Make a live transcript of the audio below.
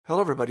Hello,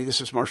 everybody. This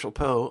is Marshall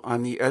Poe.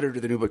 I'm the editor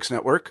of the New Books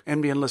Network.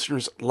 NBN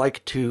listeners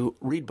like to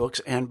read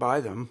books and buy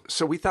them.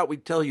 So we thought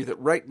we'd tell you that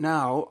right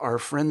now, our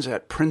friends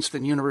at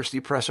Princeton University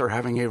Press are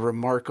having a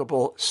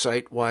remarkable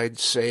site-wide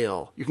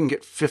sale. You can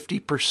get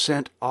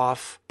 50%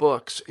 off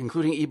books,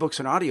 including ebooks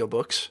and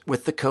audiobooks,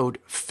 with the code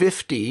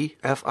 50,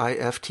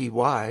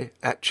 F-I-F-T-Y,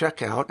 at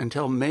checkout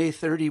until May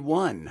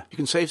 31. You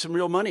can save some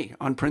real money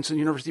on Princeton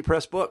University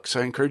Press books.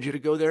 I encourage you to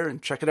go there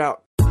and check it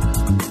out.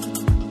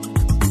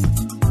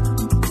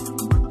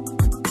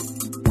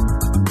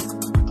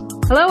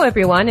 Hello,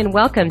 everyone, and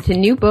welcome to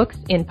New Books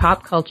in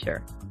Pop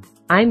Culture.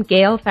 I'm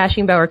Gail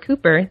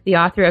Fashingbauer-Cooper, the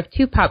author of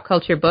two pop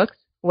culture books,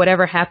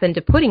 Whatever Happened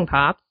to Pudding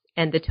Pops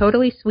and The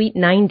Totally Sweet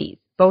 90s,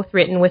 both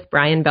written with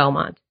Brian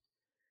Belmont.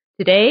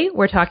 Today,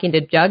 we're talking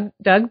to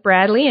Doug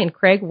Bradley and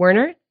Craig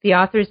Werner, the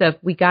authors of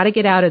We Gotta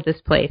Get Out of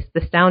This Place,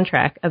 the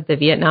soundtrack of the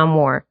Vietnam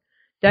War.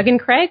 Doug and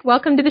Craig,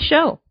 welcome to the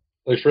show.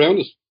 Thanks for having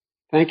us.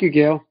 Thank you,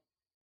 Gail.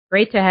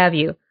 Great to have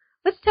you.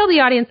 Let's tell the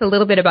audience a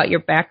little bit about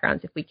your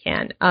backgrounds, if we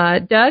can.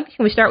 Doug,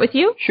 can we start with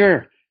you?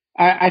 Sure.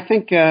 I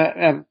think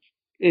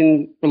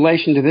in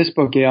relation to this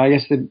book, Gail, I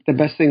guess the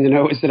best thing to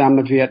know is that I'm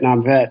a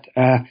Vietnam vet.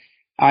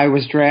 I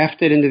was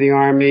drafted into the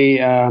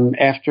Army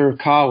after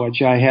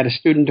college. I had a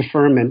student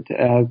deferment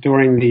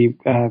during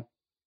the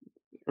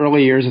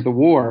early years of the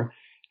war,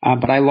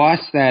 but I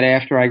lost that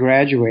after I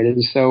graduated.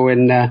 And so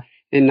in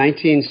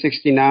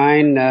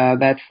 1969,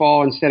 that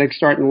fall, instead of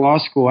starting law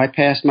school, I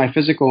passed my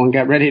physical and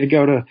got ready to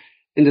go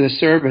into the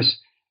service.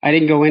 I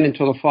didn't go in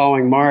until the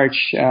following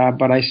March,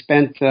 but I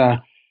spent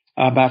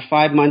about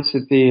 5 months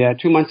at the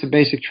 2 months of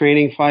basic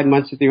training, 5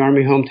 months at the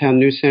Army Hometown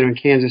News Center in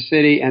Kansas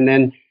City, and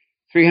then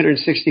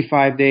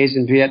 365 days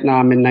in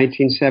Vietnam in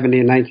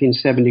 1970 and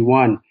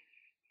 1971.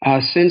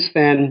 Since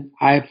then,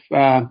 I've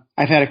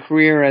had a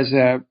career as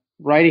a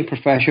writing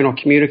professional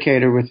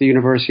communicator with the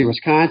University of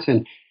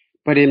Wisconsin.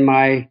 But in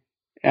my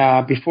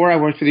before I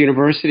worked for the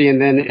university,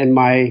 and then in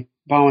my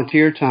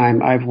volunteer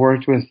time, I've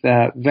worked with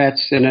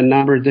vets in a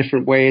number of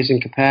different ways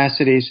and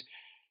capacities,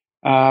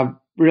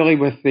 really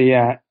with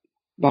the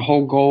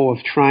whole goal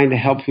of trying to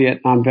help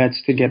Vietnam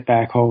vets to get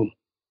back home.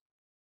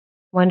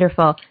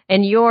 Wonderful.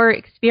 And your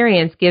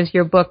experience gives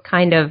your book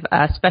kind of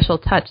a special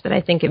touch that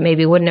I think it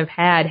maybe wouldn't have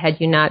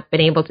had you not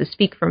been able to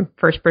speak from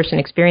first-person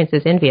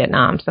experiences in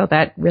Vietnam. So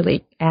that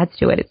really adds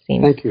to it, it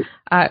seems. Thank you.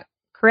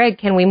 Craig,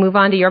 can we move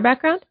on to your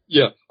background?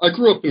 Yeah, I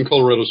grew up in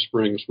Colorado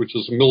Springs, which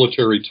is a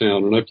military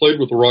town, and I played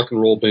with a rock and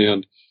roll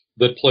band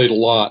that played a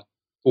lot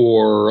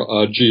for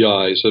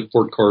GIs at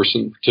Fort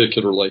Carson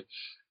particularly.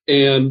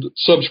 And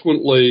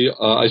subsequently,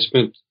 I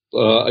spent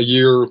a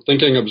year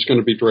thinking I was going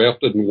to be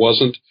drafted and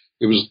wasn't.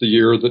 It was the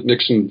year that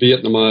Nixon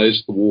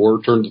Vietnamized the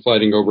war, turned the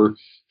fighting over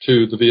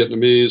to the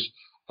Vietnamese.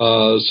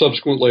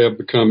 Subsequently, I've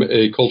become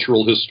a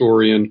cultural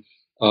historian,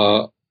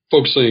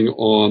 focusing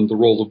on the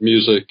role of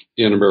music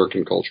in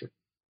American culture.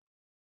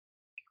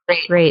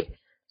 Great.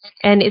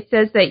 And it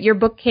says that your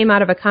book came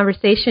out of a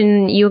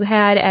conversation you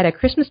had at a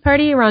Christmas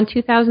party around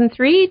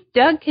 2003.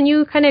 Doug, can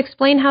you kind of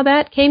explain how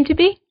that came to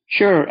be?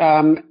 Sure.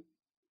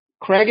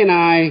 Craig and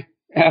I,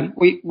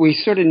 we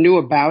sort of knew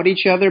about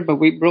each other, but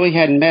we really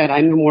hadn't met.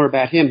 I knew more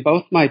about him.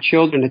 Both my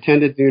children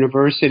attended the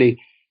university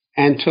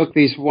and took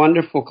these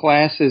wonderful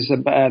classes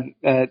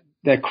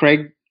that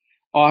Craig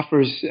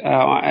offers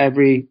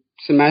every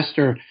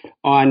semester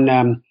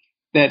on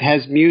that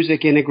has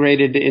music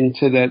integrated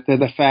into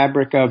the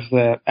fabric of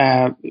the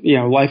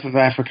life of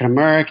African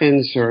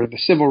Americans or the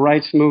civil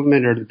rights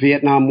movement or the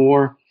Vietnam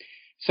War.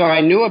 So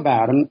I knew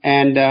about him,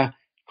 and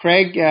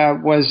Craig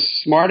was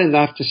smart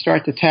enough to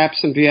start to tap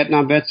some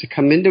Vietnam vets to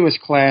come into his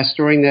class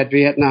during that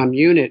Vietnam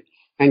unit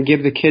and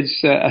give the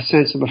kids a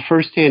sense of a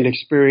firsthand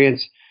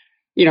experience,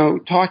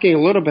 talking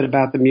a little bit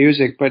about the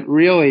music, but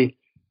really,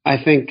 I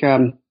think,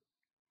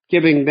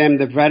 giving them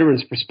the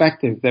veterans'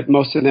 perspective that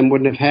most of them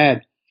wouldn't have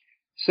had.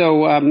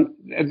 So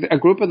a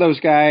group of those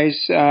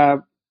guys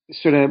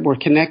sort of were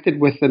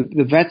connected with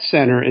the Vet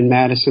Center in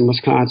Madison,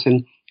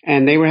 Wisconsin,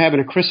 and they were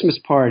having a Christmas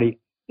party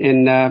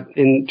in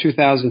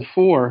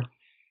 2004.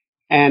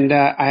 And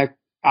I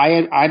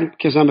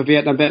because I'm a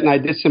Vietnam vet and I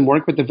did some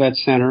work with the Vet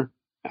Center,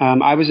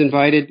 I was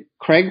invited.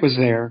 Craig was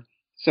there,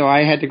 so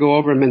I had to go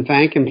over him and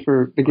thank him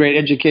for the great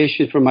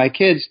education for my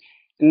kids.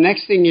 And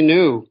next thing you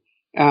knew,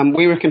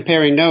 we were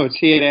comparing notes.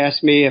 He had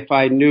asked me if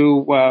I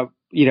knew,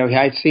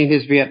 I'd seen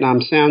his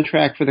Vietnam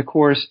soundtrack for the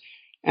course,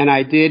 and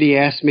I did. He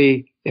asked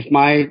me if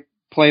my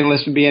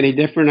playlist would be any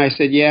different. I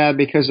said, yeah,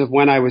 because of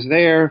when I was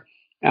there.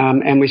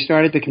 And we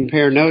started to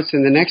compare notes.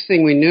 And the next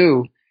thing we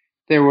knew,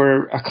 there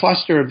were a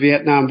cluster of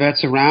Vietnam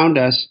vets around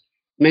us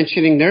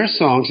mentioning their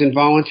songs and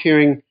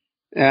volunteering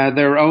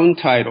their own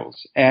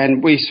titles.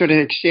 And we sort of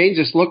exchanged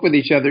this look with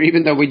each other,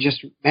 even though we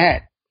just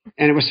met.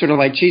 And it was sort of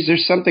like, geez,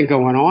 there's something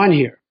going on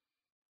here.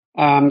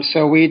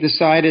 So we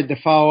decided to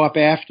follow up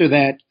after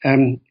that.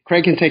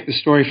 Craig can take the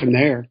story from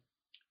there.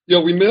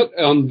 Yeah, we met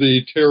on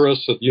the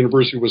terrace at the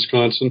University of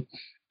Wisconsin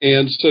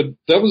and said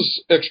that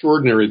was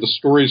extraordinary, the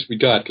stories we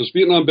got, because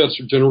Vietnam vets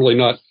are generally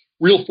not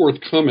real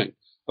forthcoming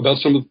about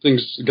some of the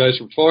things the guys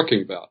were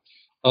talking about.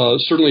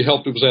 Certainly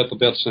helped it was at the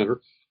Vet Center.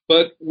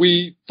 But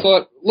we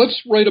thought,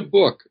 let's write a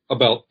book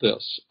about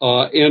this.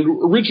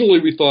 And originally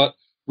we thought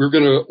we were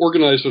going to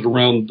organize it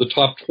around the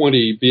top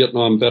 20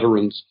 Vietnam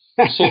veterans'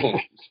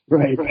 songs.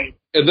 Right.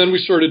 And then we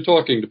started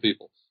talking to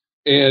people.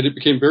 And it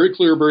became very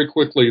clear very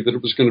quickly that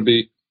it was going to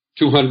be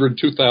 200,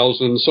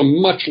 2,000,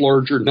 some much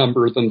larger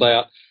number than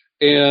that.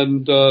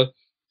 And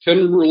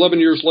 10 or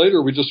 11 years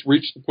later, we just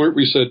reached the point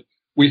where we said,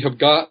 we have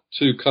got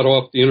to cut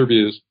off the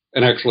interviews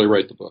and actually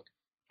write the book.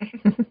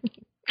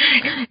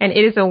 And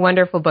it is a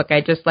wonderful book. I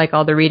just like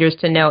all the readers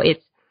to know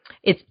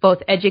it's both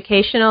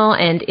educational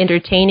and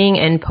entertaining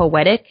and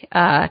poetic.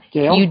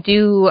 You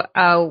do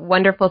a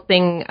wonderful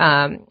thing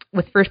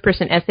with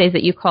first-person essays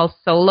that you call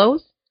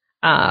solos,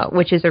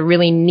 which is a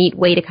really neat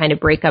way to kind of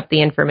break up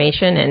the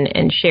information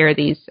and share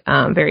these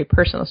very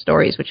personal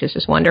stories, which is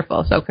just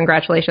wonderful. So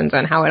congratulations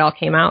on how it all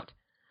came out.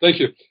 Thank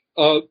you.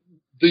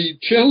 The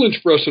challenge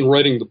for us in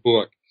writing the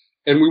book,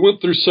 and we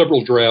went through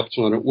several drafts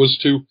on it, was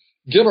to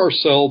get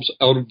ourselves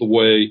out of the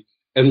way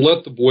and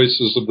let the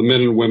voices of the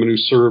men and women who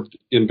served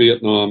in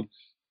Vietnam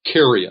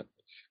carry it.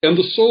 And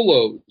the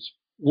solos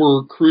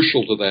were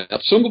crucial to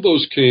that. Some of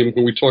those came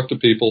when we talked to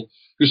people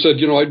who said,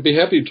 I'd be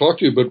happy to talk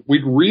to you, but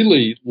I'd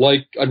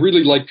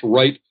really like to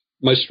write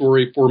my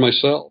story for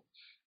myself.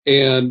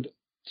 And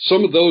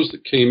some of those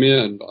that came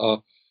in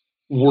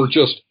were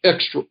just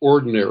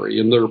extraordinary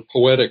in their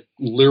poetic,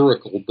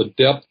 lyrical, the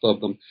depth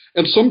of them.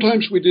 And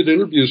sometimes we did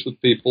interviews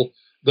with people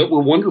that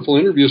were wonderful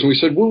interviews, and we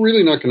said, we're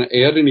really not going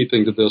to add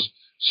anything to this.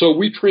 So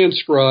we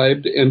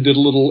transcribed and did a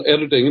little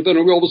editing, and then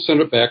we always sent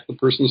it back. The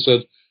person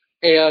said,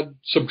 add,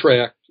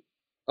 subtract,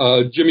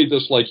 Jimmy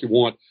this like you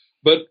want.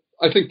 But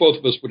I think both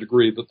of us would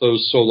agree that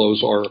those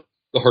solos are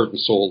the heart and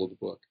soul of the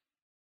book.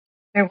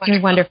 They're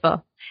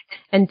wonderful.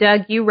 And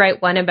Doug, you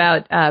write one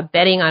about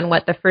betting on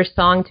what the first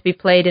song to be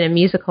played in a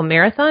musical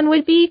marathon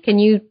would be. Can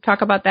you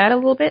talk about that a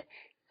little bit?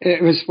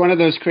 It was one of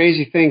those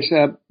crazy things.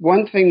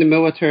 One thing the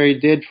military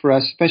did for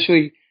us,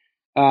 especially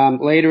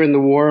later in the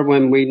war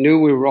when we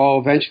knew we were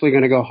all eventually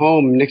going to go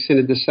home, Nixon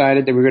had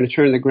decided that we were going to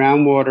turn the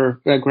ground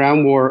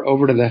war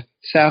over to the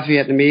South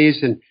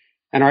Vietnamese,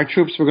 and our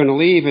troops were going to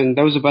leave, and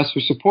those of us who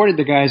supported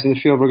the guys in the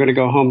field were going to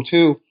go home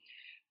too.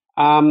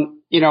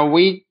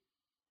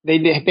 They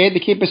had to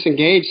keep us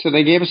engaged, so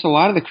they gave us a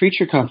lot of the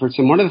creature comforts,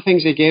 and one of the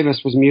things they gave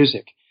us was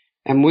music.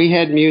 And we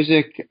had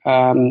music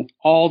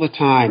all the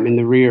time in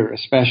the rear,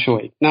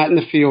 especially. Not in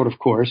the field, of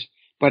course,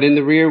 but in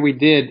the rear we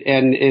did,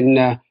 and in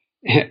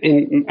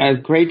a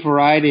great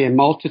variety and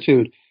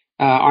multitude.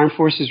 Armed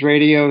Forces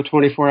Radio,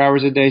 24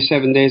 hours a day,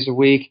 7 days a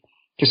week,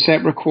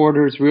 cassette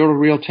recorders,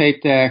 reel-to-reel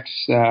tape decks,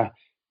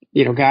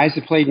 guys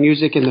that played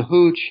music in the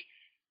Hooch,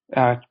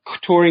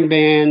 touring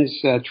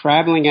bands,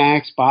 traveling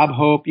acts, Bob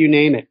Hope, you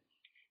name it.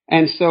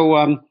 And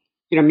so,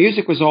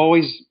 music was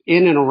always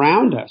in and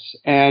around us.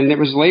 And it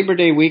was Labor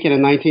Day weekend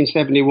in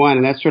 1971,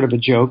 and that's sort of a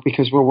joke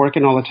because we're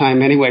working all the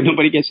time anyway.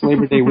 Nobody gets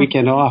Labor Day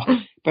weekend off.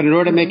 But in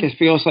order to make it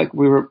feel like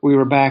we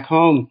were back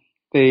home,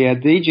 the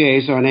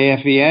DJs on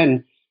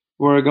AFEN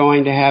were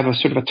going to have a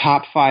sort of a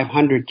top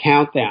 500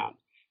 countdown,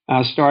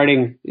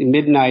 starting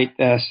midnight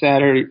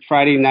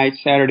Friday night,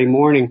 Saturday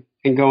morning,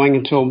 and going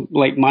until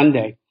late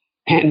Monday.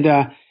 And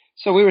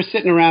so we were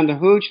sitting around the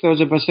Hooch,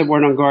 those of us that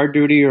weren't on guard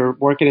duty or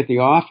working at the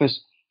office,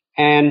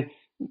 and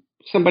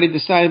somebody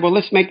decided, well,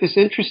 let's make this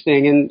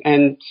interesting,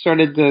 and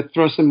started to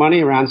throw some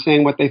money around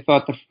saying what they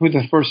thought who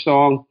the first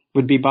song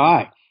would be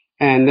by.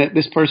 And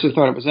this person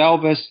thought it was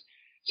Elvis.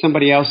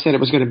 Somebody else said it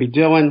was going to be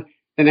Dylan.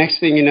 The next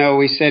thing you know,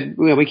 we said,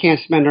 well, we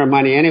can't spend our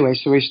money anyway.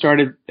 So we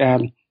started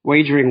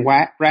wagering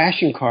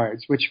ration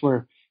cards, which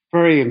were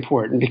very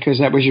important because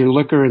that was your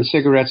liquor and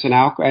cigarettes and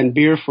alcohol and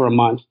beer for a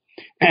month.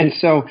 And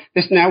so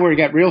now we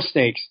got real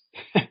stakes.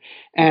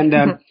 And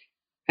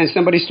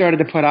somebody started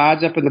to put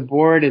odds up on the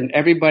board, and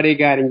everybody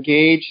got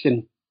engaged.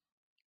 And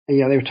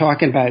they were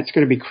talking about it's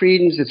going to be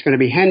Creedence, it's going to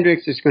be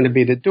Hendrix, it's going to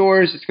be the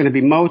Doors, it's going to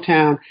be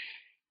Motown.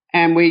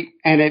 And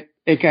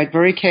it got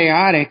very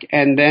chaotic.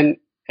 And then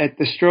at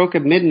the stroke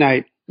of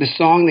midnight, the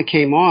song that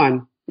came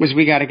on was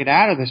 "We Got to Get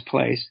Out of This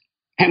Place."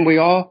 And we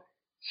all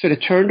sort of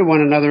turned to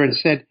one another and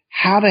said,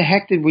 how the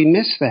heck did we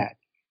miss that?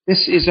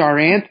 This is our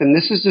anthem.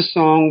 This is the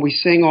song we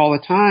sing all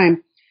the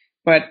time.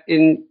 But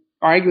in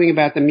arguing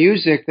about the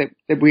music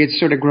that we had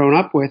sort of grown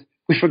up with,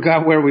 we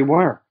forgot where we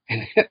were.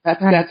 And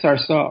that's our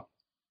song.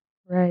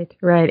 Right.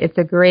 It's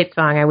a great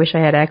song. I wish I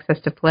had access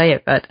to play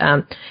it. But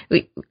a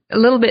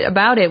little bit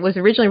about it was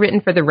originally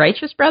written for the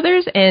Righteous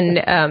Brothers, and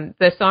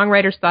the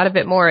songwriters thought of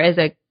it more as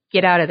a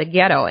get out of the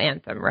ghetto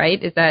anthem,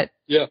 right? Is that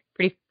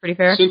pretty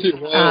fair? Cynthia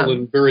Weil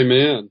and Barry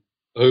Mann,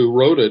 who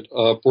wrote it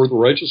for the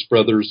Righteous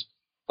Brothers,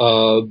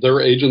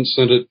 their agent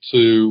sent it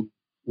to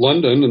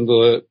London, and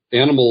the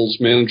Animals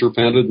manager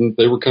found it, and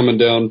they were coming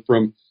down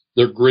from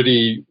their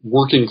gritty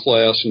working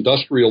class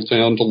industrial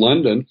town to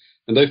London,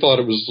 and they thought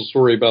it was a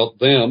story about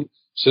them.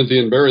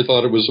 Cynthia and Barry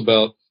thought it was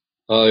about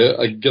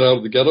a Get Out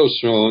of the Ghetto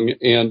song,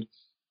 and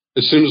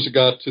as soon as it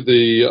got to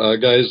the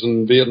guys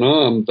in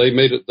Vietnam, they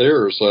made it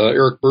theirs.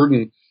 Eric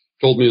Burden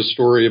told me a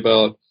story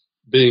about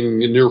being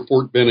near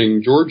Fort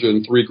Benning, Georgia,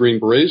 and 3 Green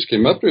Berets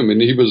came up to him, and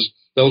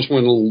that was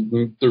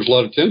when there's a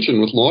lot of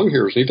tension with long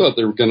hairs, and he thought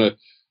they were going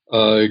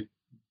to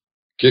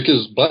kick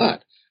his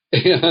butt.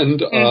 And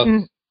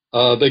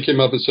they came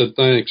up and said,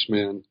 "Thanks,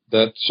 man.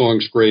 That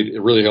song's great.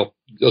 It really helped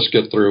us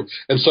get through."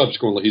 And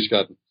subsequently, he's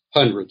gotten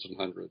hundreds and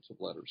hundreds of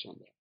letters on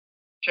that.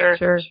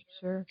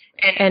 Sure.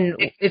 And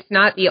it's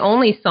not the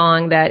only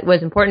song that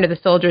was important to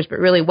the soldiers, but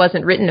really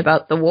wasn't written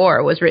about the war.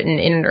 It was written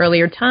in an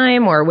earlier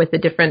time or with a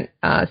different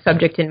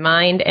subject in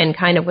mind, and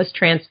kind of was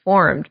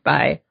transformed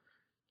by,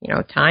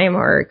 time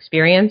or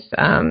experience.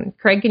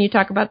 Craig, can you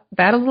talk about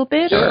that a little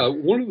bit? Yeah,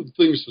 one of the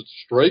things that's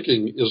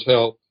striking is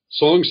how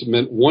songs that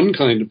meant one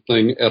kind of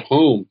thing at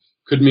home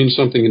could mean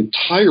something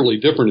entirely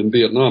different in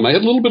Vietnam. I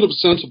had a little bit of a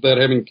sense of that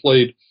having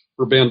played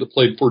for a band that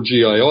played for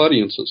GI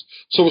audiences.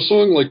 So a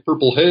song like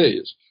Purple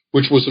Haze,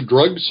 which was a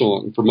drug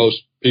song for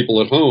most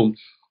people at home,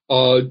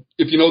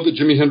 if you know that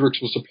Jimi Hendrix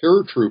was a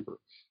paratrooper,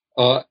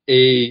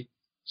 a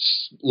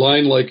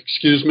line like,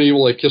 "Excuse me,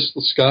 will I kiss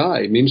the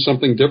sky?" means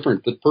something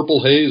different, that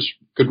Purple Haze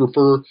could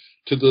refer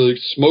to the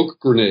smoke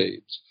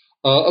grenades.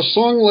 A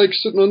song like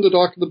Sitting on the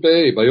Dock of the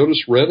Bay by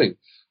Otis Redding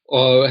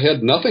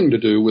had nothing to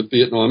do with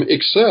Vietnam,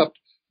 except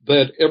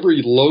that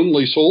every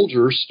lonely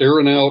soldier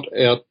staring out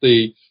at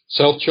the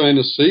South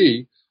China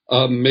Sea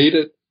made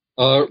it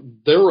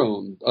their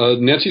own.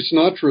 Nancy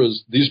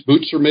Sinatra's "These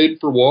Boots Are Made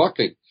for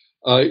Walking."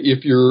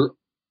 If you're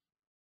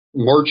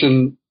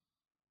marching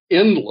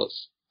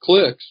endless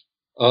clicks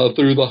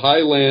through the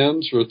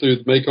highlands or through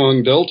the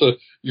Mekong Delta,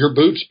 your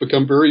boots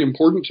become very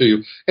important to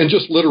you. And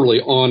just literally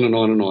on and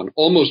on and on.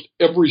 Almost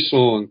every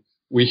song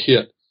we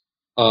hit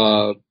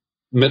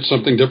meant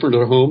something different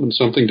at home and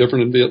something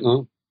different in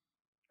Vietnam.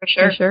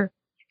 For sure.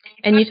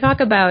 And you talk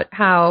about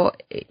how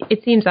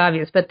it seems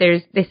obvious, but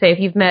they say if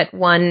you've met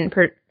one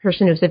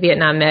person who's a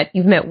Vietnam vet,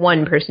 you've met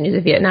one person who's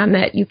a Vietnam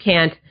vet. You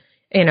can't,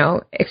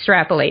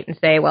 extrapolate and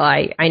say, well,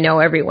 I know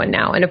everyone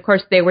now. And of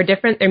course they were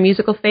different. Their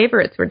musical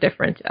favorites were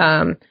different.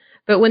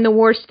 But when the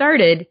war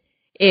started,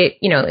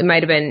 it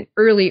might have been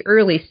early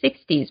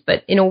 60s,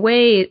 but in a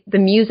way the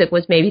music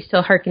was maybe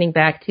still hearkening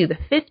back to the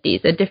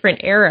 50s, a different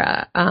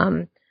era,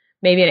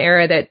 maybe an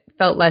era that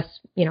felt less,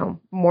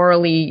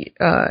 morally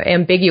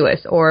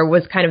ambiguous, or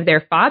was kind of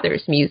their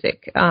father's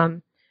music.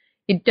 Doug,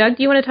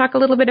 do you want to talk a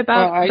little bit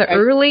about the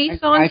early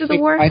songs of the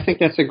war? I think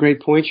that's a great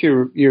point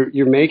you're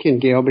making,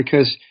 Gail,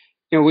 because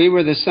we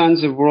were the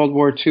sons of World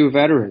War II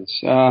veterans,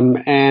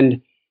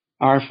 and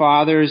our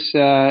fathers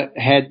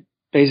had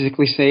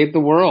basically saved the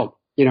world,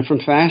 from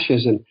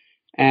fascism,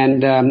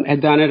 and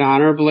had done it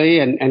honorably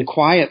and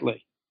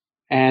quietly.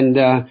 And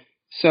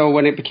so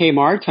when it became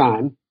our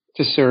time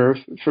to serve,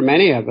 for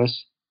many of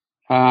us,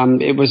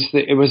 it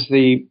was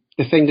the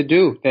thing to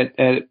do that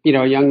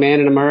a young man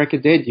in America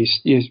did.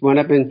 You went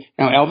up and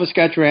Elvis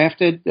got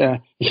drafted.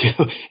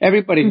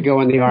 Everybody could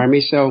go in the army.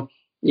 So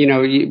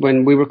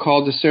when we were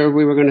called to serve,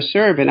 we were going to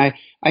serve. And I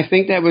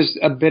think that was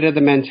a bit of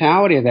the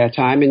mentality of that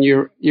time. And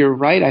you're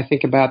right. I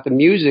think about the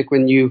music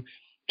when you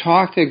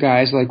talk to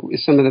guys like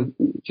some of the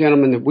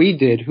gentlemen that we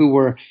did who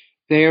were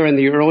there in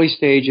the early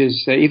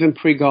stages, even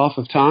pre-Gulf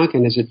of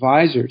Tonkin as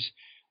advisors,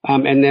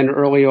 and then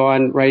early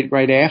on,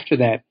 right after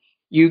that.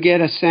 You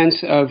get a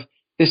sense of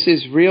this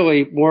is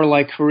really more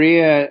like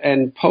Korea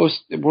and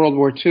post-World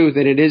War II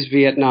than it is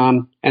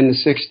Vietnam and the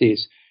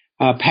 60s.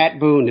 Pat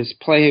Boone is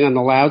playing on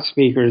the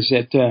loudspeakers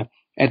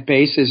at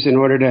bases in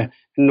order to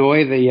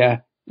annoy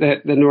the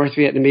North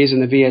Vietnamese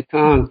and the Viet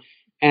Cong.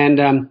 And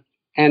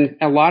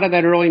a lot of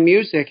that early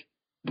music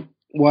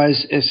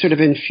was sort of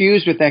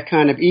infused with that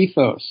kind of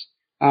ethos.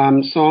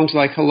 Songs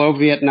like Hello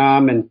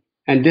Vietnam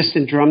and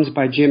Distant Drums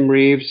by Jim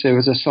Reeves. There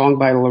was a song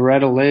by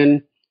Loretta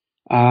Lynn.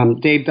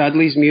 Dave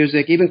Dudley's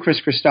music, even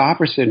Chris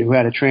Christopherson, who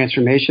had a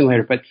transformation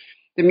later. But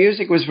the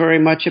music was very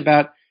much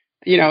about,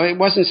 it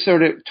wasn't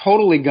sort of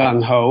totally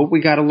gung-ho.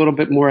 We got a little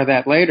bit more of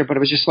that later, but it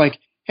was just like,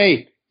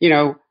 hey,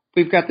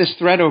 we've got this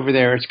threat over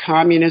there. It's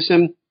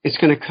communism. It's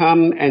going to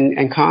come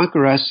and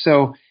conquer us.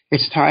 So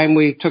it's time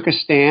we took a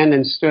stand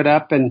and stood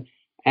up and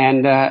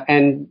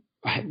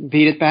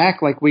beat it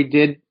back like we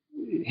did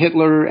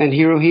Hitler and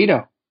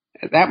Hirohito.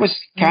 That was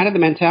kind of the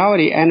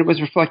mentality, and it was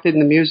reflected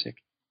in the music.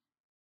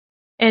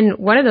 And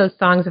one of those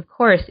songs, of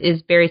course,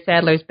 is Barry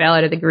Sadler's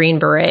Ballad of the Green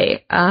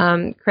Beret.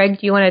 Craig,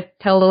 do you want to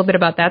tell a little bit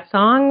about that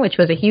song, which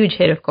was a huge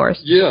hit, of course?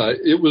 Yeah,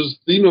 it was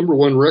the number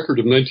one record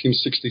of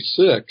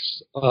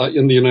 1966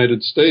 in the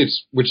United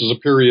States, which is a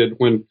period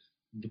when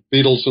the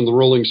Beatles and the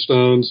Rolling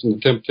Stones and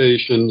the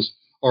Temptations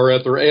are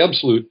at their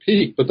absolute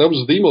peak. But that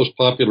was the most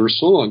popular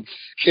song.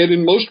 And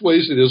in most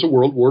ways, it is a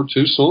World War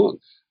II song.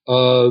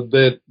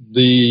 That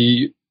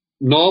the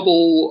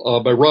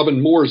novel by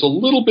Robin Moore is a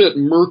little bit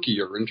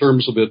murkier in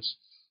terms of its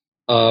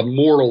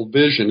moral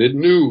vision. It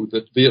knew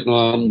that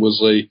Vietnam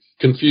was a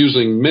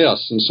confusing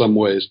mess in some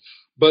ways.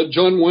 But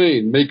John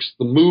Wayne makes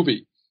the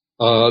movie,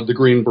 The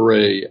Green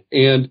Beret,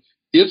 and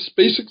it's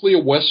basically a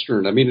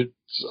Western. I mean,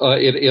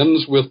 it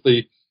ends with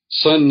the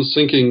sun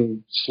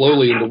sinking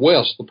slowly in the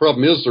west. The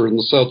problem is they're in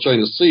the South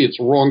China Sea. It's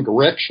the wrong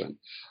direction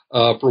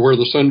for where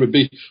the sun would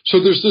be.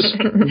 So there's this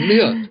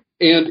myth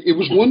And it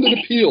was one that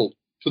appealed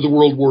to the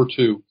World War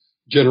II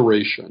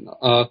generation.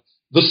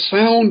 The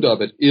sound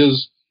of it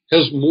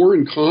has more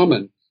in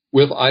common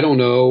with, I don't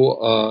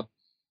know,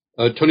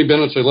 Tony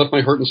Bennett's I Left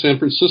My Heart in San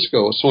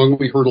Francisco, a song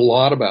we heard a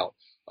lot about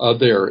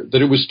there,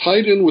 that it was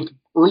tied in with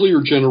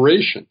earlier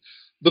generation.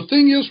 The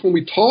thing is, when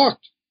we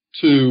talked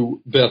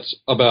to vets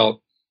about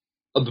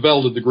the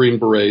Ballad of the Green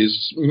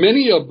Berets,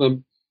 many of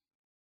them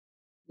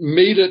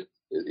made it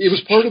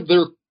was part of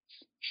their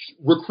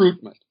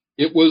recruitment.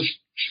 It was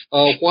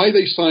why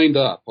they signed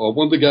up.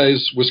 One of the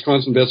guys,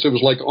 Wisconsin vets, it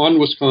was like on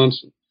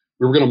Wisconsin.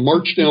 We were going to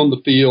march down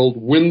the field,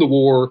 win the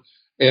war,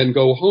 and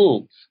go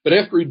home. But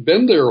after he'd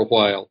been there a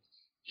while,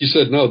 he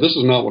said, no, this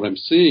is not what I'm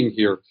seeing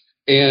here.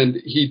 And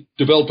he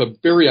developed a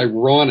very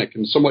ironic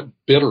and somewhat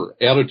bitter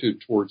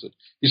attitude towards it.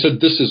 He said,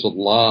 this is a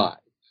lie.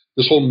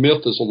 This whole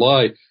myth is a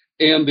lie.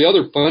 And the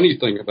other funny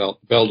thing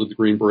about the Ballad of the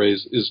Green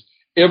Berets is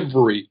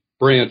every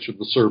branch of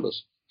the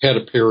service had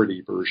a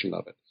parody version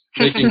of it,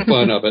 making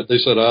fun of it. They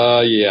said,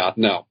 yeah,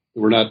 no,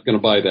 we're not going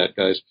to buy that,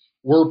 guys.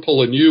 We're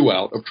pulling you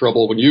out of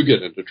trouble when you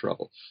get into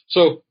trouble.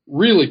 So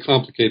really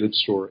complicated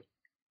story.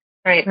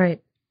 Right.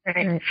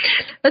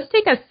 Let's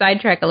take a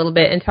sidetrack a little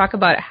bit and talk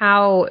about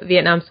how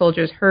Vietnam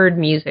soldiers heard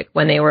music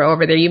when they were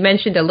over there. You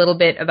mentioned a little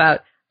bit about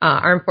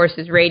Armed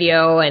Forces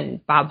Radio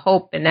and Bob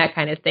Hope and that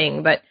kind of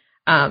thing, but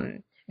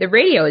the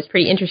radio is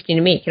pretty interesting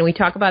to me. Can we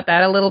talk about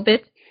that a little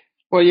bit?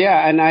 Well,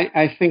 yeah, and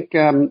I think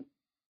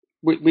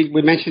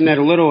we mentioned that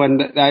a little,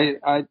 and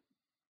I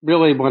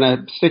really want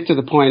to stick to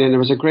the point. And there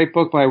was a great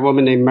book by a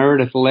woman named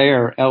Meredith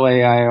Lair,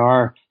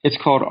 Lair. It's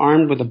called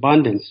Armed with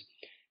Abundance.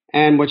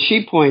 And what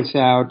she points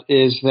out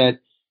is that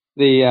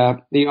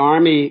the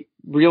Army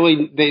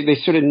really, they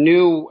sort of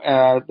knew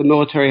the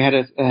military had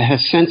a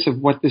sense of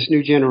what this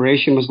new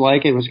generation was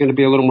like. It was going to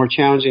be a little more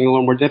challenging, a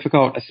little more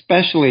difficult,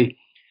 especially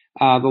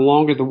the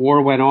longer the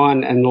war went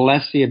on and the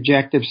less the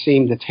objectives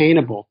seemed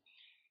attainable.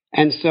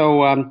 And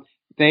so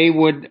they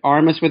would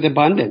arm us with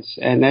abundance.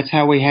 And that's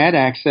how we had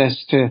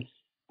access to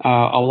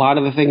a lot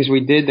of the things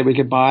we did that we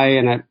could buy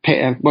in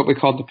what we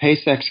called the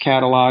PASEX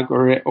catalog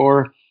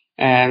or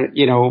at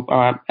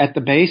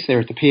the base there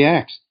at the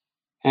PX.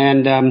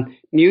 And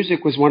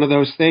music was one of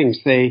those things.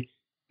 They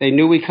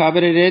knew we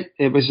coveted it.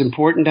 It was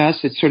important to us.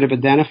 It sort of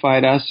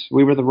identified us.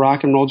 We were the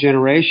rock and roll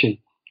generation.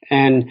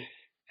 And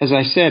as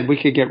I said,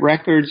 we could get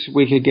records,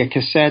 we could get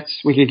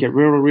cassettes, we could get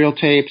reel-to-reel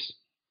tapes.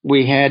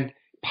 We had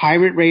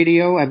pirate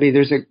radio. I mean,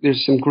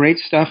 there's some great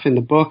stuff in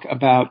the book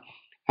about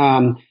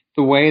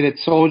the way that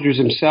soldiers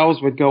themselves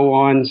would go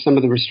on some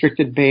of the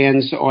restricted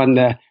bands on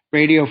the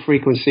radio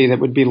frequency that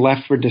would be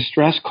left for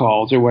distress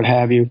calls or what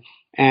have you.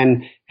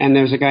 And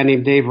there's a guy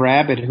named Dave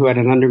Rabbit who had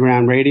an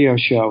underground radio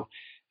show.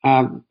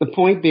 The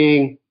point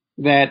being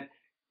that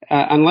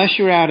unless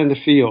you're out in the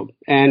field,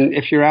 and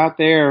if you're out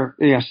there,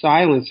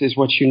 silence is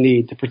what you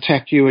need to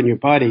protect you and your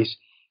buddies.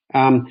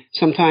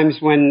 Sometimes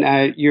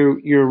when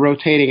you're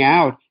rotating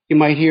out, you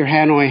might hear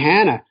Hanoi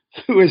Hannah,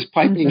 who is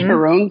piping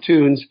her own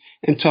tunes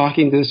and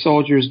talking to the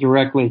soldiers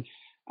directly.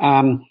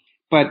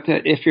 But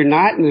if you're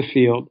not in the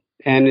field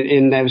and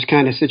in those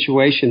kind of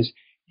situations,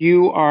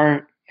 you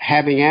are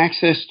having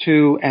access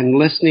to and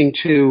listening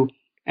to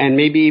and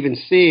maybe even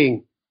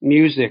seeing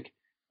music,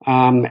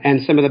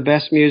 and some of the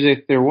best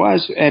music there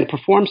was, and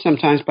performed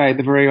sometimes by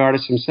the very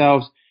artists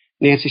themselves.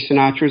 Nancy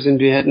Sinatra's in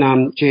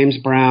Vietnam, James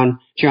Brown,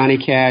 Johnny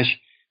Cash,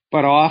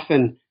 but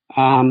often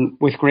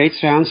with great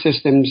sound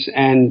systems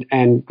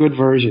and good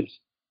versions.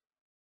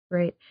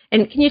 Great.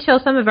 And can you tell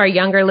some of our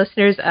younger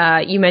listeners,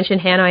 you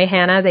mentioned Hanoi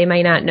Hannah, they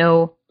may not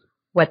know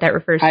what that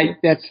refers to.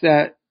 That's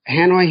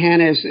Hanoi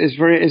Hannah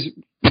is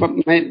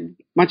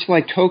much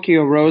like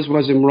Tokyo Rose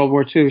was in World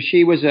War II.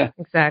 She was a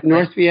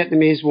North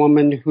Vietnamese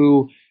woman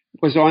who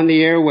was on the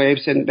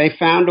airwaves, and they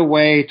found a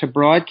way to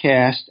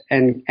broadcast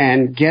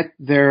and get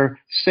their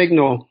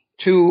signal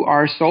to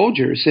our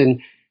soldiers. And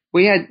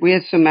we had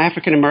some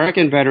African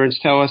American veterans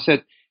tell us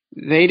that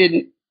they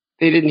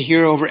didn't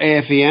hear over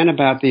AFVN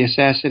about the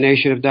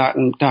assassination of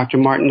Dr.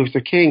 Martin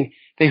Luther King.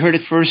 They heard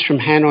it first from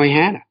Hanoi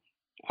Hannah.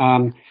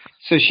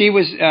 So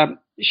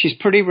she's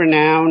pretty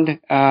renowned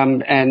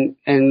and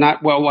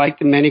not well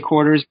liked in many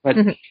quarters, but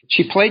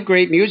she played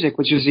great music,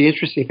 which was the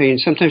interesting thing. And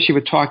sometimes she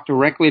would talk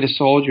directly to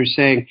soldiers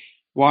saying,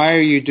 why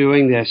are you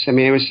doing this? I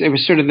mean, it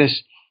was sort of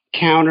this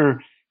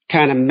counter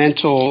kind of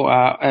mental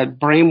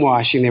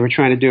brainwashing they were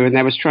trying to do, and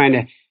that was trying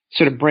to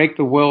sort of break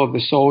the will of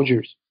the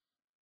soldiers.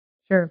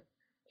 Sure.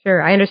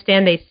 I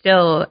understand they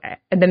still,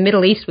 in the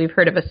Middle East, we've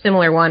heard of a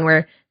similar one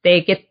where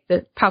they get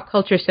the pop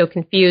culture so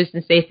confused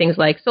and say things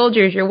like,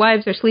 soldiers, your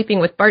wives are sleeping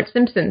with Bart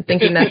Simpson,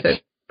 thinking that's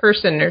a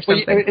person or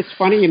something. Well, it's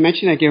funny you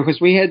mention that, Gail, because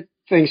we had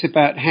things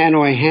about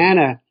Hanoi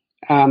Hannah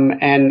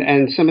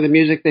and some of the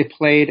music they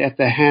played at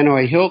the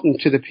Hanoi Hilton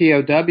to the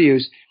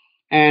POWs,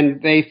 and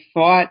they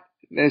thought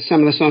that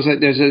some of the songs,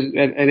 there's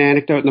an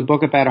anecdote in the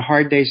book about A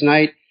Hard Day's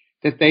Night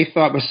that they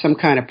thought was some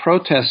kind of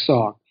protest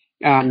song.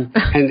 And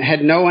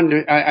had no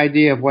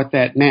idea of what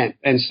that meant.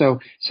 And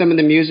so some of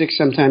the music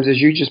sometimes, as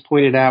you just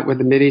pointed out with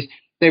the Middies,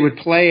 they would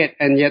play it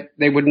and yet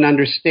they wouldn't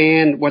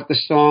understand what the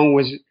song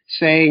was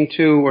saying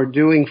to or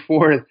doing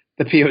for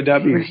the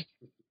POWs.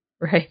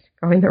 Right,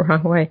 going the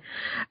wrong way.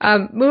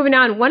 Moving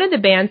on, one of the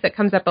bands that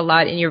comes up a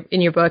lot in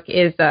your book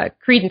is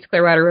Creedence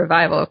Clearwater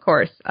Revival, of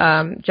course.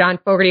 John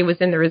Fogerty was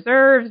in the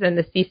reserves, and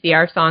the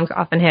CCR songs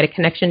often had a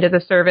connection to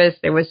the service.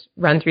 There was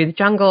Run Through the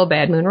Jungle,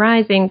 Bad Moon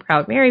Rising,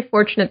 Proud Mary,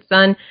 Fortunate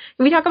Son.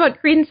 Can we talk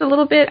about Creedence a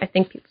little bit? I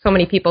think so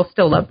many people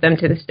still love them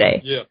to this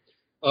day. Yeah.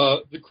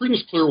 The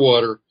Creedence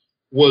Clearwater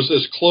was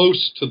as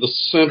close to the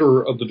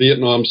center of the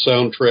Vietnam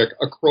soundtrack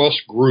across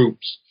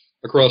groups,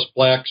 across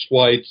blacks,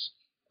 whites,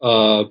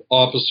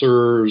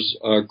 officers,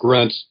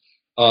 grunts,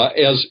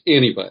 as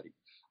anybody.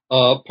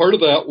 Part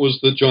of that was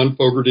that John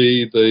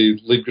Fogerty, the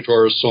lead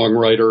guitarist,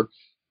 songwriter,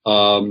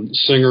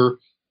 singer,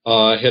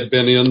 had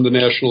been in the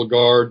National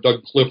Guard.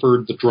 Doug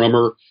Clifford, the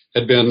drummer,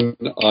 had been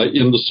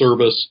in the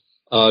service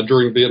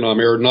during the Vietnam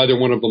era. Neither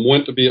one of them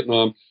went to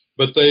Vietnam,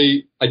 but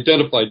they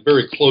identified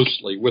very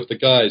closely with the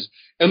guys.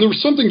 And there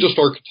was something just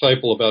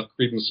archetypal about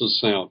Creedence's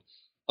sound.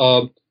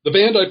 The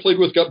band I played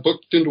with got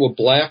booked into a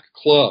black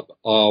club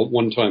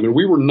one time, and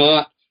we were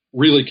not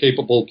really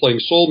capable of playing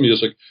soul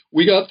music.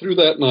 We got through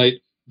that night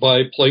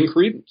by playing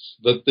Creedence,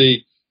 that the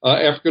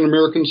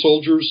African-American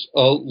soldiers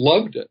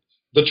loved it.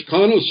 The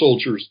Chicano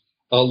soldiers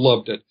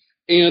loved it.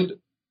 And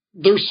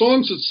there's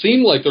songs that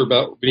seem like they're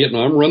about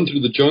Vietnam, Run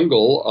Through the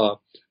Jungle.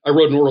 I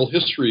wrote an oral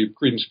history of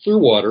Creedence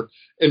Clearwater,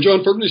 and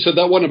John Fogerty said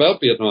that wasn't about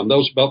Vietnam. That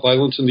was about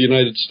violence in the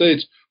United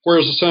States,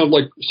 whereas a song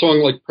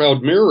like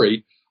Proud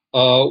Mary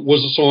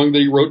was a song that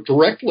he wrote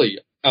directly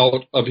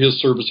out of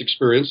his service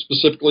experience,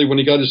 specifically when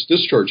he got his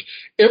discharge.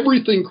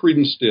 Everything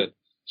Creedence did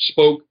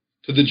spoke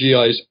to the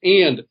GIs,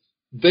 and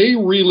they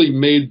really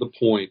made the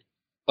point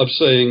of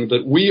saying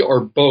that we are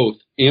both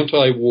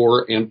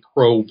anti-war and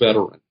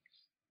pro-veteran.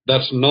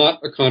 That's not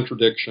a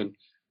contradiction,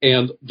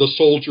 and the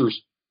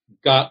soldiers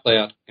got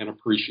that and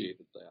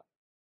appreciated that.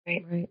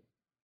 Right.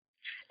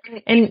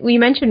 And we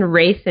mentioned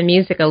race and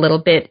music a little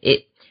bit.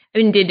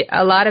 Did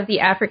a lot of the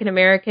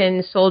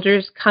African-American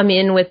soldiers come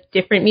in with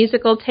different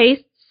musical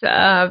tastes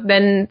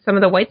than some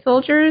of the white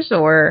soldiers,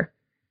 or?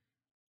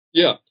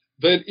 Yeah,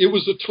 that it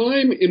was a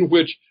time in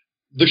which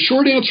the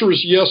short answer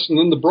is yes, and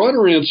then the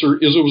broader answer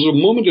is it was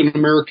a moment in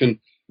American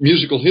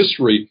musical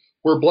history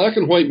where black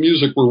and white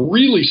music were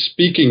really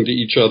speaking to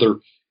each other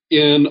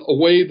in a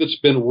way that's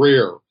been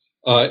rare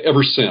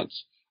ever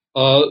since.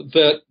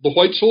 That the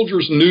white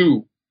soldiers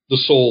knew the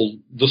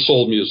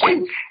soul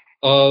music.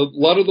 A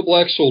lot of the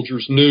black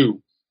soldiers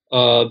knew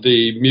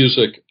the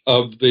music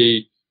of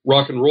the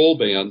rock and roll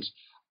bands,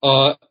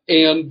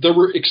 and there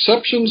were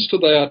exceptions to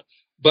that,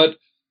 but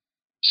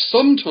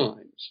sometimes,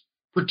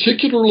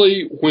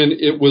 particularly when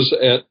it was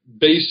at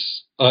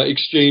base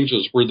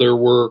exchanges where there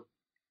were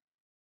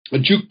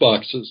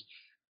jukeboxes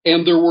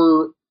and there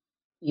were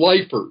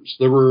lifers,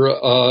 there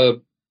were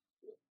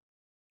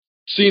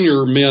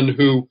senior men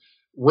who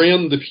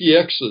ran the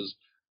PXs,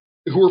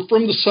 who were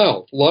from the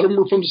South. A lot of them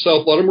were from the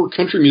South. A lot of them were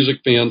country music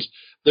fans.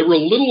 They were a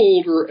little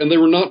older, and they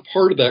were not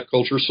part of that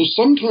culture. So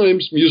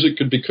sometimes music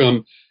could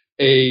become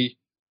a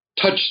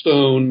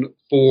touchstone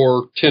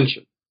for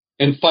tension,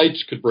 and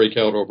fights could break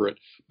out over it.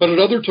 But at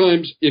other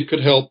times, it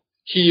could help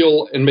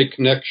heal and make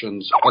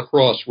connections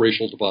across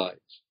racial divides.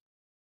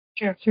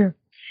 Sure.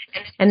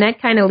 And that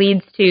kind of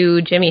leads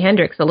to Jimi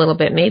Hendrix a little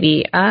bit,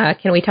 maybe.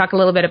 Can we talk a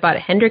little bit about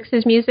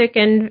Hendrix's music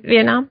in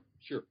Vietnam?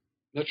 Sure.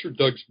 Not sure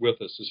Doug's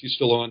with us. Is he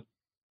still on?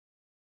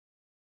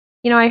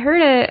 I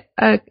heard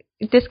a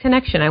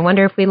disconnection. I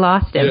wonder if we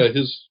lost him. Yeah,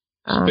 his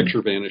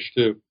picture vanished,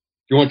 too. Do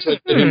you want to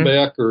get him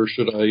back, or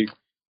should I?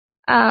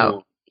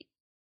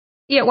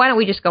 Yeah, why don't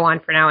we just go on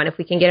for now, and if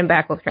we can get him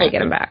back, we'll try to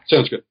get him back.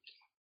 Sounds good.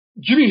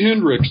 Jimi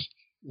Hendrix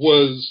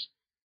was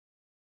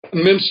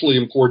immensely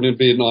important in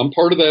Vietnam.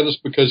 Part of that is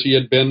because he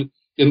had been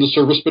in the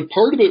service, but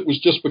part of it was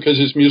just because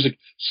his music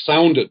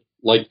sounded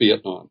like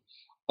Vietnam.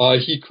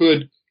 He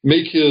could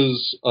make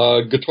his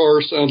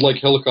guitar sound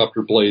like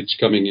helicopter blades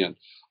coming in.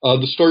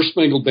 The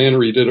Star-Spangled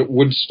Banner he did at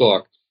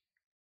Woodstock.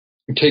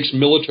 He takes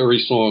military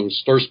songs,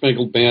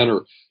 Star-Spangled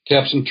Banner,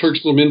 taps and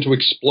turns them into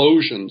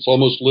explosions,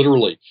 almost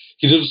literally.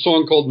 He did a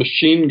song called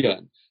Machine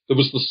Gun that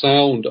was the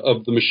sound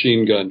of the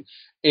machine gun.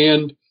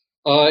 And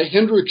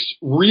Hendrix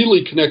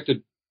really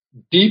connected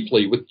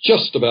deeply with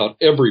just about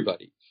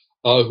everybody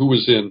who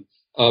was in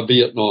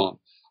Vietnam.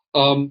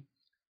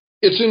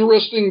 It's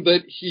interesting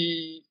that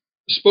he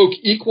spoke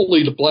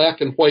equally to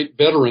black and white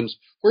veterans,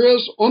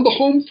 whereas on the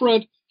home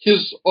front,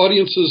 his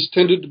audiences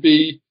tended to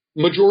be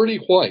majority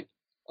white.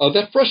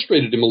 That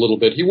frustrated him a little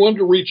bit. He wanted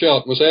to reach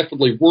out and was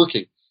actively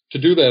working to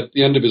do that at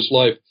the end of his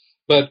life.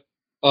 But,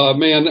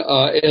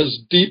 as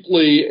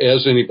deeply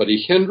as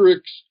anybody,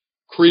 Hendrix,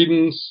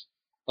 Creedence,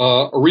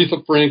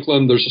 Aretha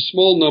Franklin, there's a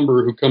small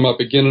number who come up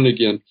again and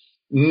again.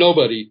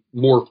 Nobody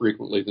more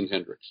frequently than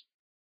Hendrix.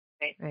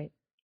 Right.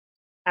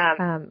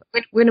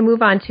 We're going to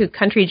move on to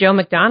Country Joe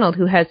McDonald,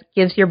 who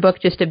gives your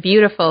book just a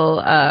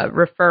beautiful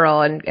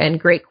referral and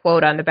great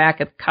quote on the back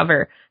of the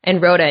cover,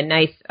 and wrote a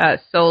nice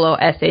solo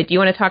essay. Do you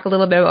want to talk a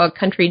little bit about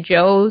Country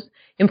Joe's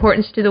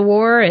importance to the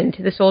war and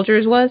to the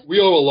soldiers was?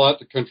 We owe a lot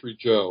to Country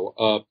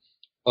Joe.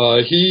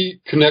 He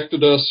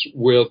connected us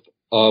with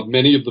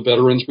many of the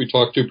veterans we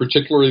talked to,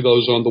 particularly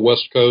those on the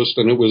West Coast,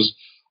 and it was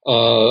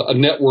a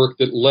network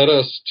that led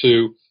us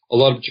to a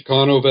lot of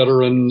Chicano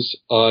veterans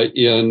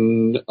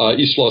in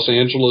East Los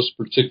Angeles,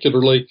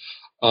 particularly.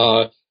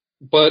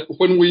 But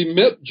when we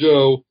met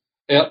Joe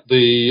at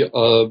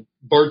the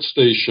BART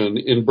station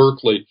in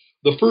Berkeley,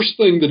 the first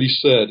thing that he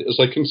said is,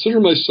 I consider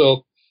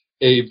myself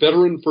a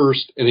veteran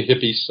first and a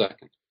hippie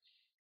second.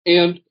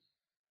 And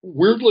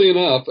weirdly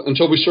enough,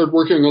 until we started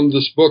working on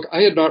this book,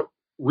 I had not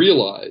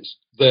realized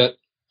that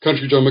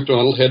Country Joe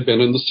McDonald had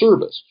been in the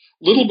service.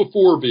 Little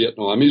before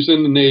Vietnam, he was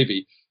in the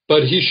Navy,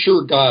 but he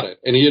sure got it.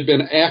 And he had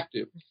been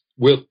active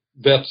with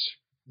vets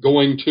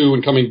going to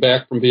and coming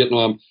back from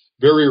Vietnam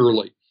very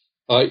early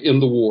in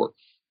the war.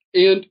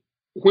 And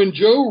when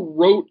Joe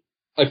wrote,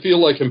 I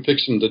Feel Like I'm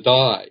Fixing to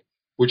Die,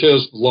 which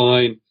has the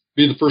line,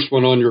 be the first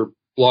one on your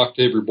block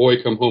to have your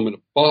boy come home in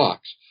a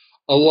box,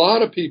 a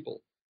lot of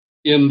people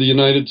in the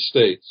United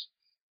States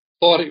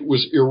thought it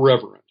was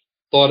irreverent,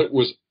 thought it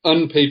was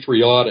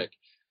unpatriotic.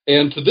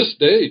 And to this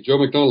day, Joe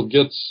McDonald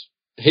gets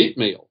hate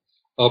mail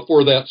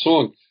for that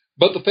song.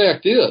 But the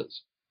fact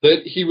is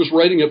that he was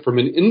writing it from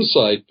an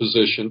inside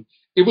position.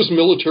 It was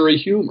military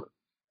humor.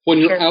 When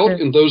you're out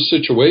in those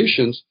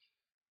situations,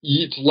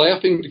 it's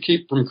laughing to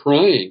keep from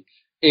crying.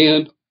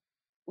 And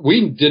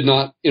we did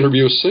not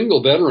interview a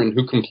single veteran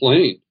who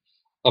complained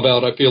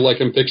about I Feel Like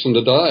I'm Fixing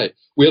to Die.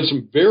 We had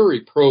some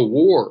very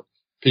pro-war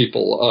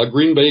people.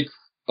 Green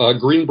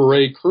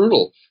Beret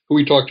Colonel, who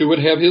we talked to, would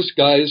have his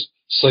guys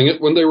sing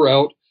it when they were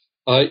out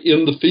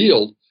in the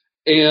field.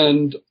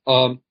 And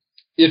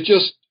it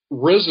just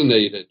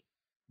resonated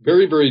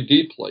very, very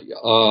deeply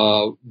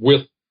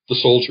with the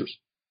soldiers.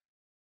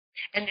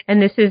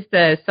 And this is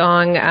the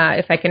song,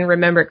 if I can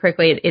remember it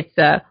correctly,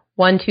 it's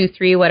 1, 2,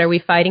 3, what are we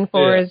fighting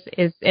for? Yeah.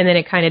 Is and then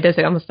it kind of does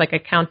it almost like a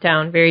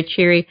countdown, very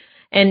cheery.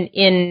 And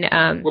in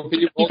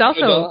he's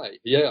also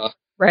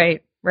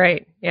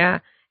right, yeah.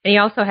 And he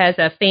also has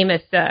a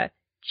famous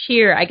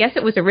cheer. I guess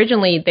it was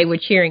originally they were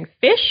cheering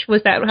fish.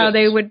 Was that how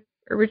they would?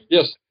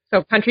 Yes.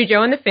 So Country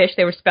Joe and the Fish,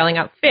 they were spelling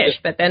out fish,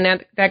 but then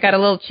that got a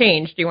little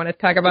changed. Do you want to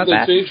talk about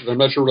that? They changed it. I'm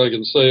not sure what I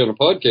can say on a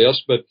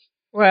podcast, but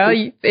well,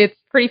 it's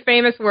a pretty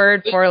famous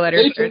word, 4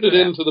 letters. They turned it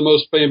into the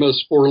most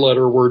famous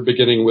 4-letter word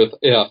beginning with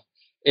F,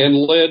 and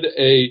led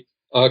a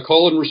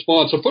call and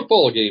response, a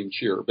football game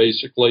cheer,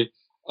 basically,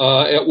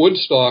 at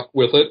Woodstock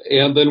with it,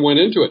 and then went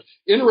into it.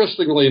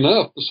 Interestingly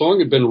enough, the song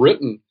had been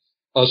written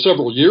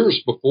several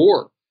years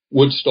before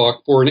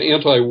Woodstock for an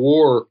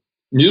anti-war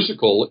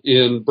musical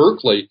in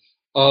Berkeley.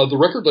 The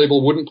record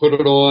label wouldn't put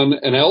it on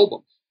an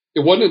album.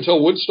 It wasn't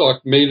until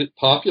Woodstock made it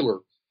popular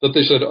that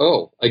they said,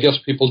 oh, I guess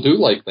people do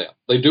like that.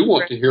 They do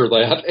want to hear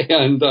that.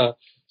 And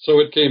so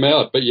it came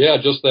out. But yeah,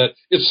 just that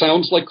it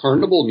sounds like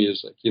carnival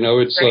music. You know,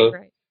 it's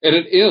and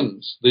it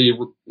ends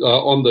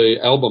on the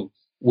album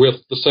with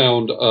the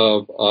sound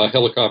of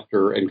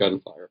helicopter and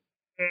gunfire.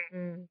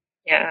 Mm-hmm.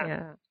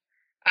 Yeah.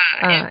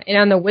 And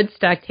on the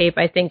Woodstock tape,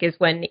 I think, is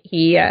when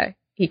he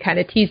kind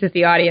of teases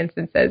the audience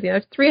and says,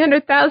 there's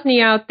 300,000 of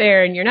you out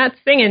there and you're not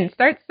singing.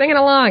 Start singing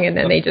along. And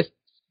then they just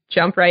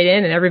jump right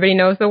in and everybody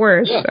knows the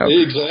words. Yeah, so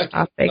exactly.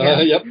 Off they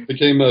go.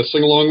 Became a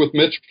sing along with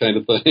Mitch kind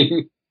of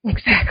thing.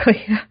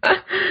 Exactly.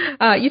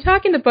 You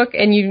talk in the book,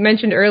 and you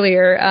mentioned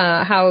earlier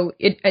how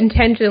it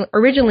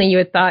originally you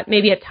had thought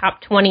maybe a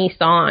top 20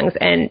 songs,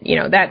 and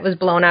that was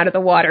blown out of the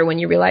water when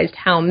you realized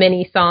how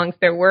many songs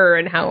there were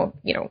and how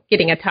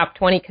getting a top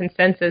 20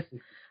 consensus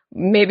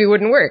maybe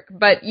wouldn't work.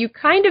 But you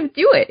kind of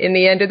do it in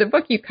the end of the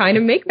book. You kind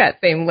of make that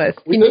same list.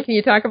 Can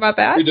you talk about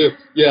that? We do.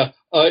 Yeah.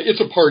 It's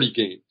a party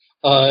game.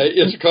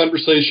 It's a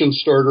conversation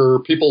starter.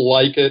 People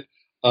like it.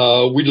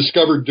 We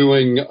discovered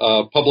doing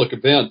public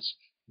events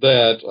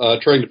that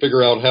trying to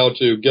figure out how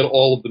to get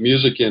all of the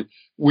music in,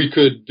 we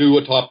could do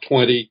a top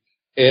 20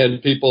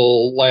 and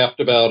people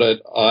laughed about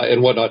it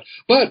and whatnot.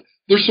 But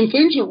there's some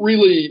things that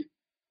really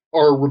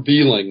are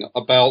revealing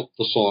about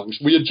the songs.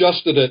 We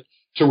adjusted it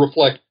to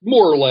reflect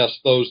more or less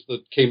those that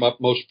came up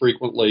most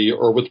frequently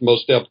or with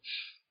most depth.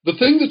 The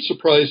thing that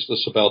surprised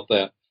us about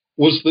that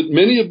was that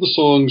many of the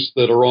songs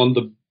that are on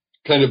the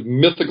kind of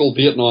mythical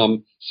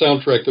Vietnam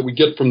soundtrack that we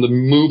get from the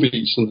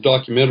movies and the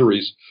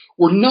documentaries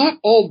were not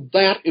all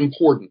that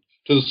important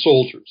to the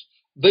soldiers.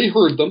 They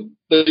heard them,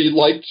 they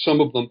liked some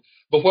of them,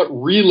 but what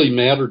really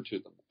mattered to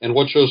them, and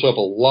what shows up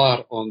a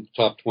lot on the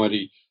top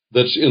 20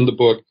 that's in the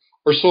book,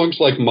 are songs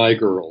like My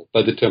Girl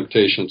by The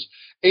Temptations.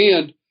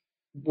 And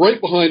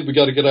right behind We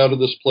Gotta Get Out of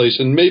This Place,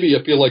 and maybe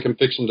I Feel Like I'm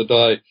Fixing to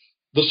Die,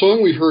 the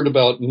song we heard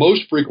about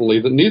most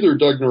frequently that neither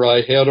Doug nor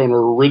I had on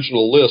our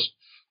original list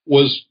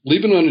was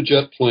Leaving on a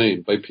Jet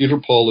Plane by Peter,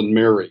 Paul, and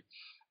Mary.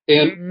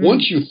 And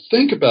once you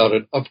think about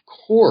it, of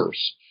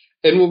course,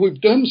 and when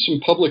we've done some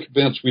public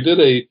events, we did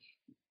a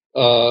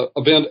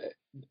event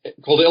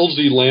called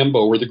LZ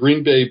Lambeau, where the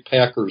Green Bay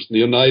Packers,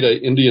 the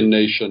Oneida Indian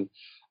Nation,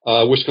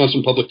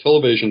 Wisconsin Public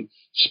Television,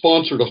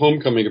 sponsored a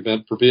homecoming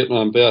event for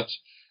Vietnam vets.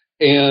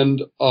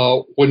 And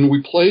when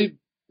we played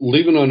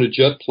Leaving on a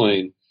Jet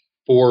Plane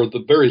for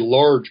the very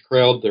large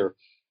crowd there,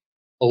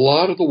 a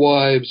lot of the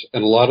wives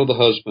and a lot of the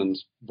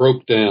husbands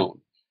broke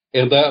down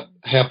And that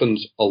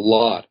happens a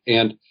lot.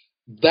 And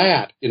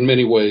that, in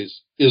many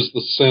ways, is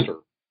the center,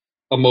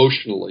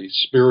 emotionally,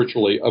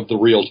 spiritually, of the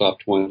real top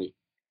 20.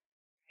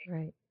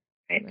 Right.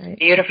 Right.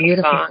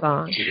 Beautiful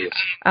song.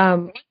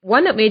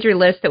 One that made your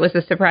list that was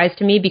a surprise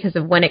to me because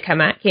of when it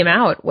came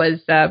out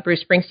was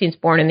Bruce Springsteen's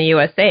Born in the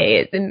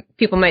USA. And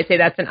people might say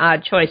that's an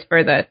odd choice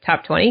for the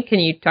top 20. Can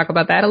you talk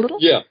about that a little?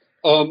 Yeah.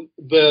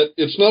 That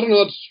it's not an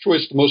odd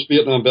choice to most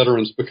Vietnam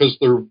veterans because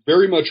they're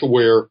very much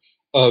aware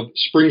of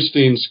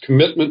Springsteen's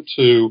commitment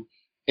to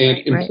and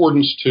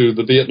importance to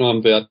the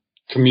Vietnam vet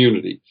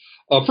community.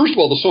 First of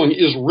all, the song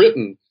is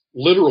written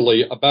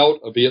literally about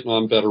a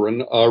Vietnam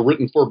veteran,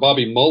 written for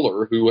Bobby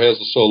Muller, who has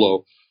a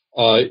solo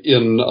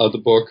in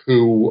the book,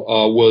 who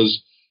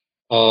was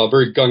a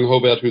very gung-ho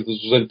vet who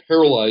was then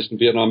paralyzed in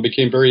Vietnam,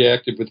 became very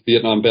active with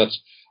Vietnam vets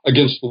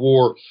against the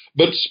war.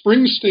 But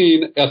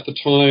Springsteen, at the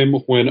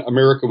time when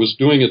America was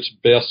doing its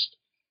best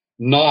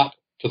not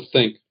to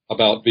think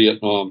about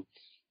Vietnam,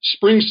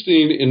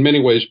 Springsteen, in many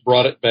ways,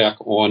 brought it back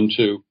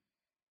onto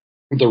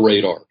the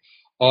radar.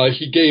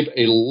 He gave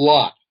a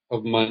lot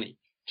of money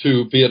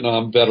to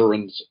Vietnam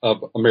veterans of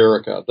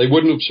America. They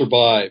wouldn't have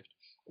survived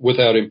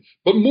without him.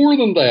 But more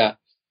than that,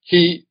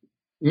 he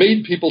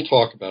made people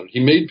talk about it. He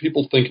made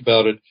people think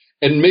about it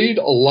and made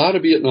a lot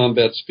of Vietnam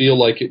vets feel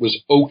like it was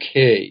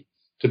okay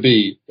to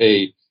be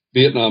a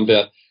Vietnam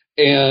vet.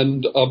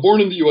 And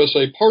Born in the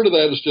USA, part of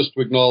that is just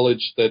to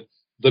acknowledge that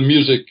the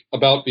music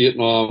about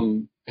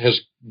Vietnam has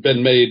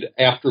been made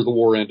after the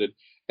war ended.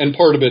 And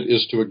part of it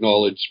is to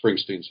acknowledge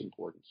Springsteen's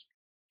importance.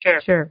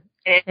 Sure.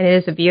 And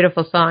it is a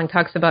beautiful song.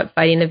 Talks about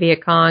fighting the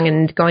Viet Cong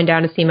and going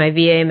down to see my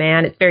VA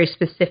man. It's very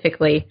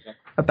specifically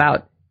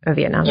about a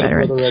Vietnam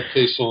veteran. Brother at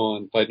Quai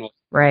Son, fighting off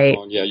right.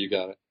 Cong. Yeah, you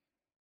got it.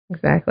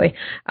 Exactly.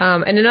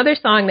 And another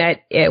song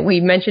that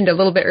we mentioned a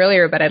little bit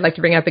earlier, but I'd like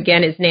to bring up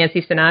again, is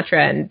Nancy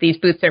Sinatra and These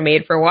Boots Are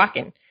Made for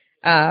Walking.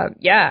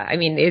 I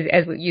mean,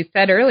 as you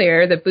said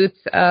earlier, the boots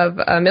of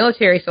a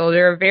military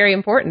soldier are very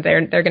important.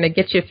 They're going to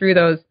get you through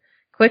those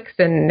clicks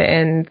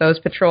and those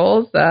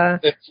patrols.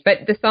 But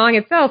the song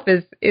itself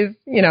is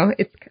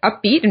it's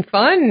upbeat and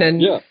fun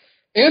and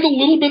and a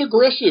little bit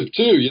aggressive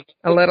too. You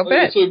know? A little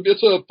bit.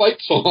 It's a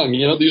fight song.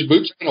 You know, these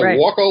boots are going to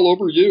walk all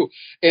over you,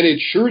 and it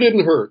sure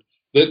didn't hurt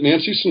that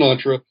Nancy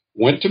Sinatra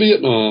went to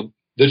Vietnam.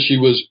 That she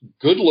was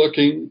good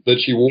looking.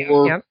 That she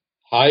wore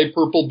high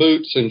purple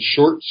boots and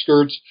short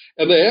skirts,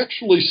 and they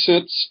actually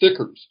sent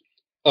stickers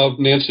of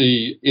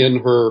Nancy in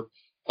her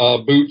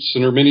boots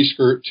and her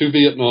miniskirt to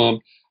Vietnam.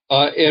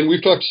 And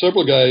we've talked to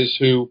several guys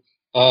who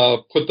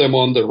put them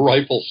on their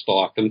rifle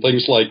stock and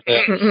things like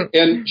that.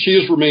 And she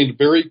has remained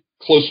very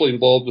closely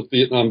involved with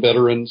Vietnam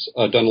veterans,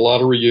 done a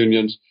lot of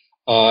reunions,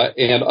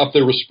 and up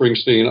there with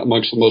Springsteen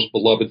amongst the most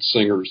beloved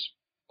singers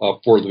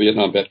for the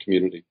Vietnam vet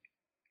community.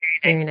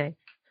 Very nice.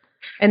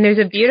 And there's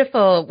a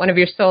beautiful one of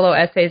your solo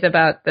essays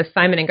about the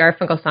Simon and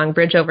Garfunkel song,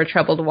 Bridge Over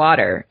Troubled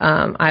Water,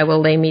 I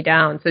Will Lay Me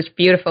Down. Such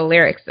beautiful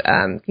lyrics.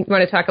 You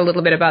want to talk a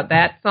little bit about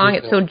that song?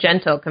 It's so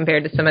gentle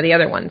compared to some of the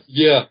other ones.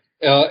 Yeah.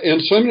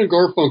 And Simon and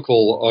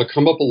Garfunkel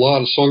come up a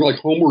lot. A song like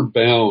Homeward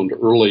Bound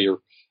earlier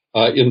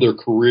in their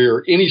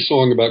career. Any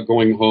song about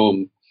going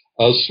home.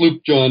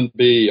 Sloop John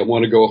B., I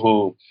Want to Go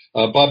Home.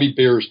 Bobby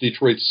Bear's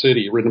Detroit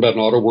City, written about an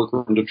auto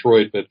worker in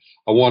Detroit, but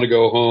I want to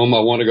go home, I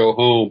want to go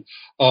home.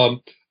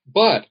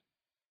 But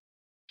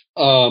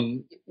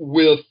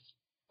with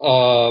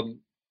A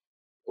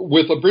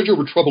Bridge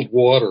Over Troubled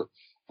Water,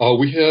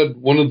 we had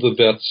one of the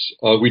vets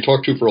we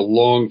talked to for a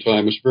long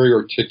time, was very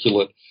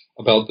articulate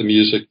about the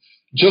music,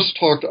 just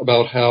talked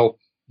about how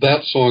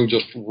that song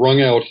just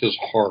wrung out his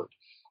heart.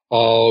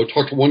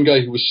 Talked to one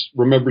guy who was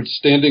remembered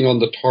standing on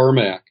the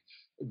tarmac,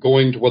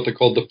 going to what they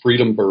called the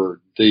Freedom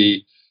Bird,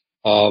 the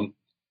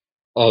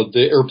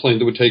airplane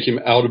that would take him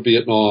out of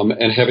Vietnam,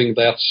 and having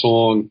that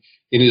song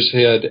in his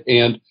head.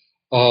 And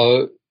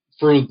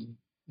for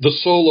the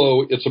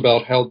solo, it's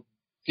about how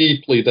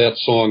deeply that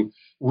song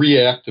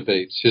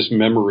reactivates his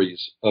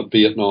memories of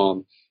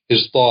Vietnam,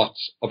 his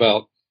thoughts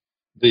about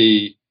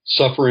the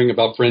suffering,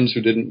 about friends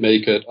who didn't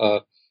make it.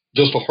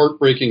 Just a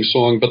heartbreaking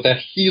song, but that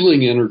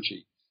healing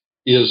energy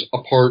is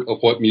a part of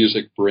what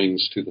music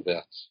brings to the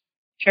vets.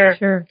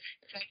 Sure.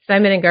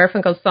 Simon and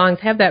Garfunkel's songs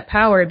have that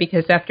power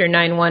because after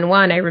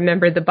 9/11, I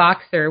remember The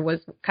Boxer was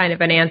kind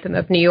of an anthem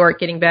of New York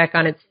getting back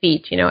on its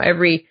feet. You know,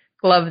 every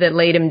glove that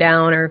laid him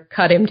down or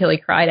cut him till he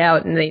cried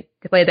out, and they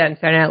played that in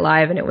Saturday Night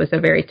Live, and it was a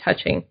very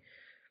touching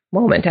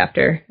moment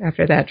after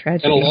that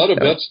tragedy. And a lot of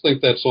vets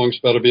think that song's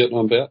about a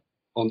Vietnam vet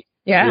on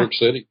New York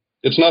City.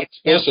 It's not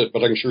explicit,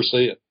 but I can sure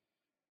see it.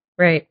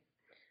 Right.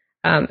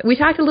 We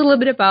talked a little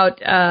bit about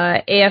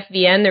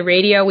AFVN, the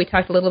radio. We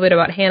talked a little bit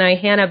about Hannah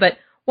Hannah, but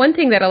one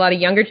thing that a lot of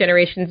younger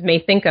generations may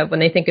think of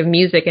when they think of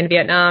music in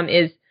Vietnam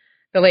is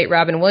the late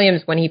Robin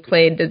Williams when he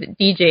played the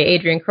DJ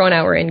Adrian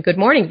Cronauer in Good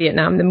Morning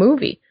Vietnam, the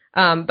movie.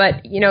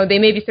 But, you know, they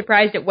may be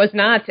surprised it was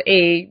not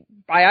a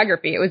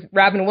biography. It was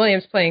Robin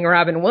Williams playing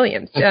Robin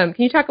Williams. Can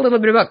you talk a little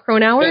bit about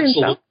Cronauer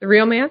himself, the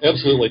real man?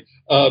 Absolutely.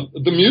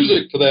 The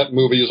music to that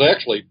movie is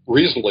actually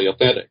reasonably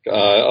authentic.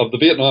 Of the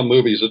Vietnam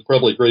movies, it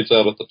probably grades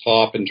out at the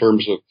top in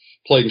terms of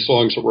playing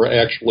songs that were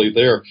actually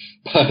there.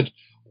 But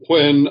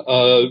when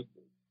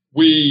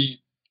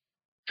we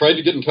tried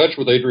to get in touch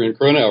with Adrian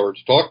Cronauer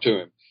to talk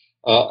to him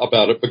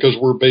about it, because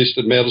we're based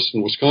in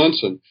Madison,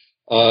 Wisconsin,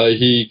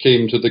 he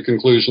came to the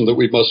conclusion that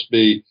we must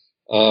be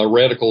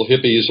radical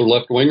hippies or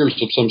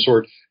left-wingers of some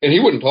sort, and he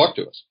wouldn't talk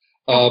to us.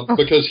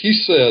 Because he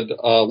said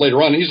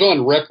later on, he's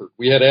on record,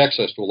 we had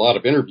access to a lot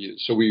of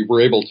interviews, so we were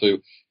able to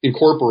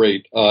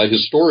incorporate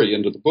his story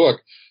into the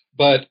book.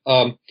 But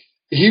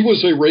he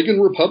was a Reagan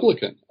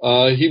Republican.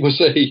 He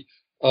was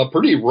a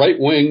pretty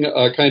right-wing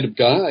kind of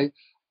guy,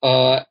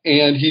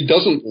 and he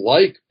doesn't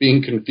like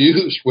being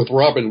confused with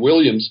Robin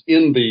Williams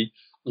in the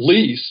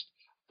least.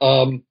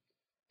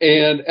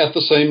 And at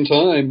the same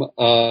time,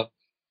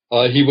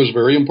 he was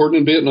very important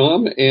in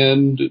Vietnam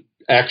and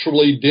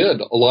actually did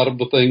a lot of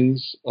the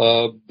things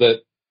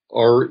that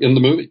are in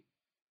the movie.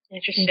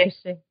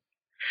 Interesting.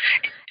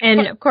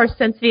 And, of course,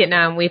 since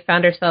Vietnam, we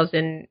found ourselves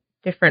in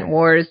different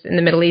wars in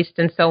the Middle East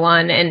and so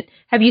on. And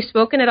have you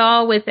spoken at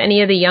all with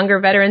any of the younger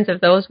veterans of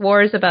those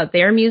wars about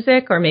their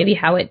music or maybe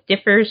how it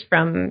differs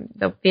from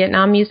the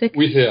Vietnam music?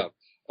 We have.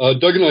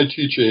 Doug and I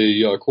teach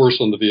a course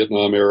on the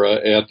Vietnam era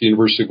at the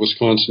University of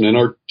Wisconsin, and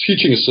our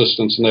teaching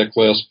assistants in that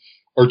class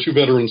are two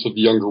veterans of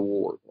the younger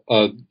war,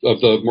 of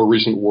the more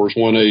recent wars.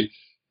 One a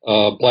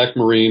black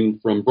Marine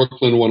from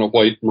Brooklyn, one a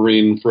white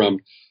Marine from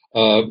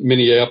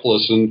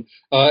Minneapolis. And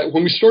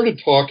when we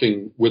started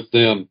talking with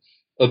them,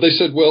 they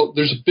said, well,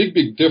 there's a big,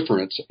 big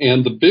difference.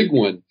 And the big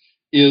one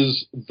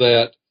is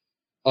that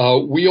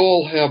we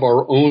all have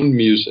our own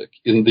music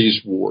in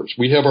these wars.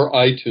 We have our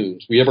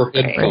iTunes. We have our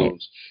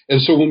headphones.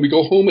 And so when we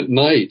go home at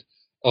night,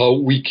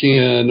 we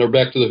can, or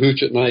back to the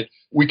hooch at night,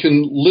 we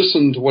can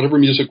listen to whatever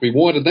music we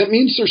want. And that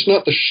means there's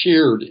not the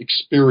shared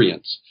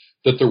experience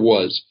that there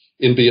was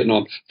in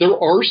Vietnam. There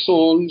are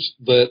songs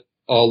that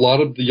a lot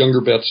of the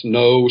younger vets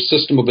know.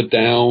 System of a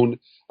Down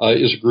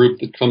is a group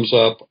that comes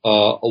up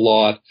a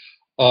lot.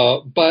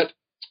 But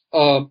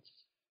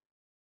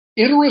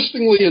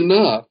interestingly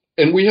enough,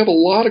 and we have a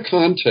lot of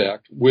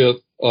contact with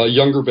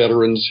younger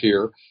veterans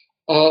here,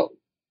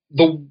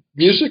 the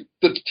music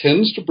that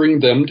tends to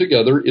bring them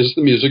together is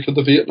the music of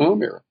the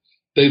Vietnam era.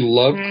 They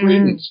love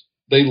Creedence.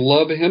 They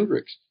love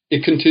Hendrix.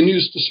 It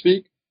continues to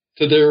speak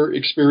to their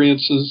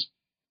experiences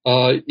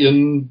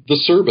in the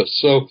service.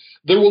 So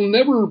there will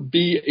never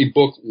be a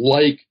book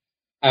like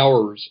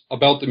ours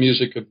about the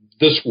music of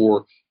this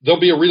war. There'll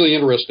be a really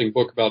interesting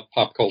book about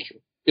pop culture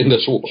in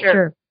this war.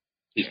 Sure.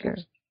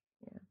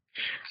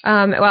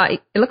 Well,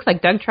 it looks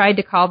like Doug tried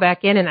to call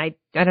back in, and I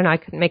don't know, I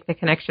couldn't make the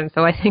connection,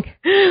 so I think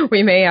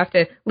we may have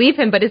to leave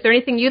him. But is there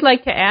anything you'd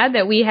like to add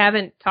that we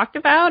haven't talked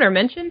about or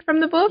mentioned from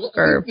the book?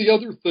 Well, I think the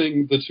other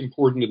thing that's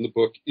important in the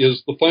book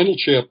is the final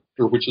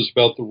chapter, which is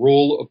about the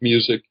role of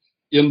music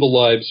in the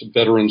lives of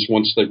veterans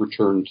once they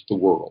returned to the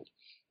world,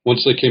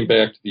 once they came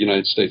back to the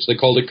United States. They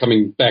called it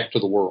coming back to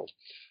the world.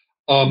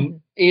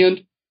 And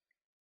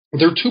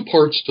there are two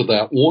parts to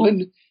that.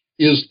 One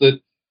is that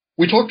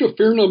we talked to a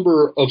fair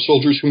number of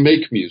soldiers who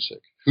make music,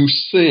 who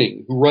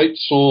sing, who write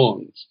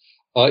songs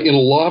in a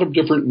lot of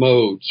different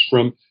modes,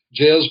 from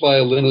jazz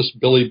violinist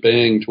Billy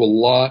Bang to a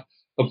lot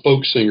of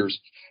folk singers.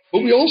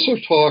 But we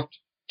also talked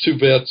to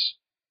vets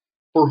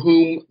for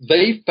whom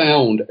they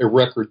found a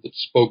record that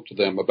spoke to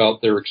them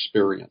about their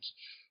experience.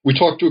 We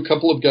talked to a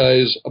couple of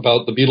guys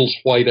about the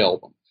Beatles' White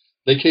Album.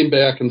 They came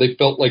back and they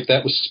felt like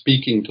that was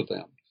speaking to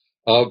them,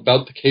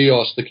 about the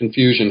chaos, the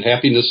confusion,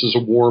 Happiness is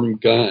a Warm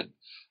Gun,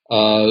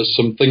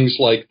 some things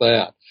like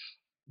that.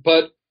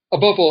 But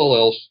above all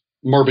else,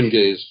 Marvin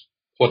Gaye's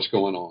What's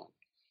Going On.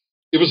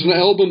 It was an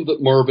album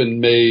that Marvin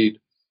made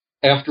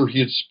after he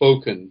had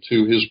spoken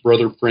to his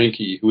brother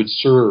Frankie, who had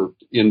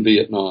served in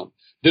Vietnam.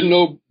 Didn't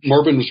know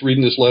Marvin was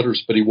reading his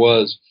letters, but he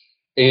was.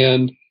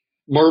 And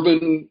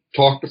Marvin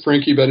talked to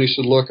Frankie about it. He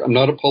said, look, I'm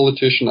not a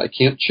politician. I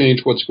can't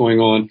change what's going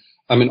on.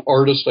 I'm an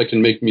artist. I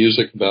can make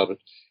music about it.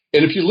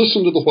 And if you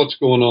listen to the What's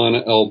Going On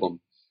album,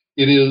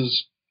 it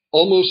is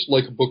almost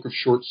like a book of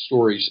short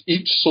stories.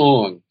 Each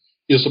song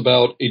is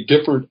about a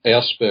different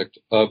aspect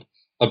of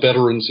a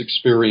veteran's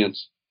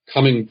experience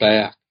coming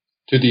back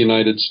to the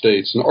United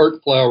States. And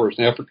Art Flowers,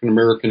 an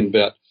African-American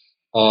vet,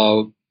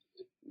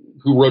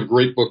 who wrote a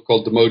great book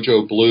called The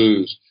Mojo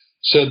Blues,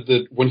 said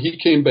that when he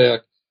came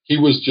back, he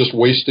was just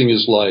wasting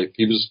his life.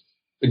 He was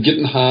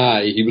getting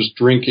high. He was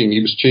drinking.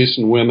 He was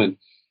chasing women.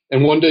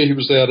 And one day he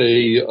was at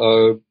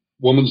a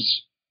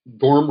woman's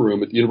dorm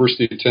room at the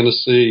University of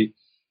Tennessee,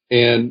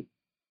 and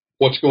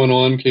What's Going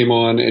On came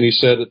on, and he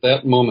said at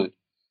that moment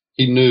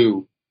he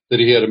knew that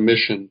he had a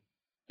mission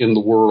in the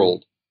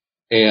world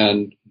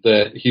and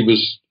that he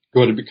was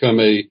going to become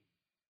a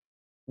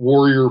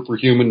warrior for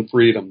human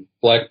freedom,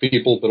 black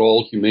people, but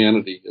all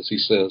humanity, as he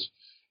says.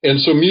 And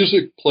so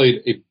music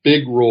played a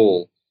big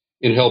role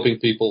in helping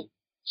people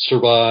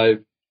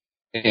survive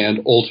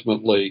and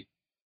ultimately,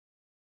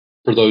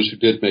 for those who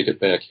did make it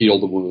back, heal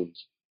the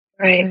wounds.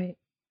 Right.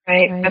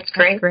 That's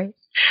great.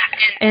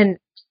 And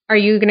are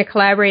you going to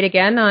collaborate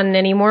again on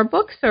any more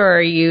books, or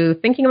are you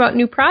thinking about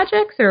new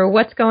projects, or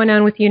what's going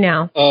on with you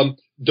now?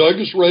 Doug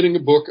is writing a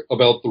book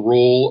about the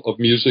role of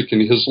music in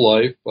his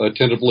life,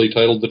 tentatively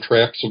titled The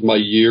Tracks of My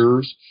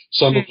Years.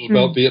 Some of it's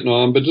about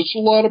Vietnam, but it's a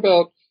lot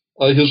about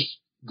his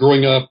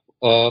growing up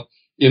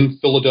in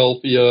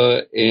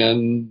Philadelphia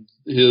and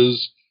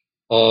his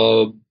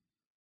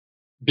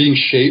being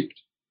shaped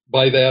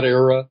by that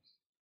era,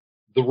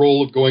 the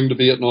role of going to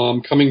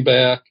Vietnam, coming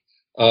back,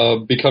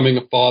 becoming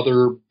a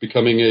father,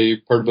 becoming a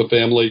part of a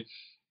family.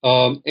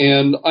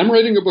 And I'm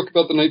writing a book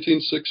about the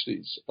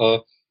 1960s,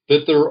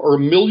 that there are a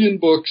million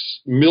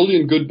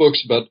good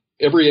books about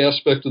every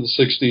aspect of the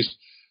 60s.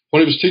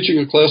 When I was teaching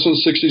a class on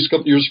the 60s a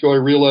couple of years ago, I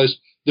realized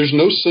there's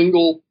no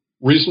single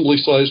reasonably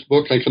sized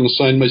book I can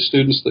assign my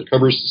students that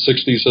covers the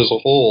 60s as a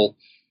whole.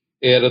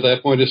 And at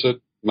that point, I said,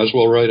 might as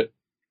well write it.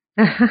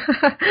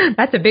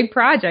 That's a big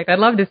project. I'd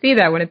love to see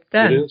that when it's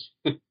done. It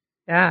is.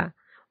 Yeah.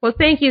 Well,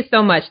 thank you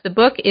so much. The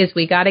book is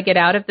We Gotta Get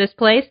Out of This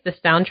Place, the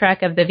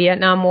soundtrack of the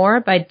Vietnam War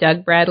by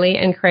Doug Bradley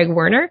and Craig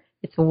Werner.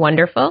 It's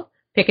wonderful.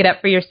 Pick it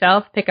up for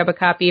yourself. Pick up a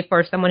copy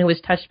for someone who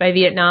was touched by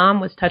Vietnam,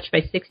 was touched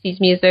by 60s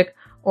music,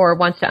 or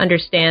wants to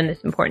understand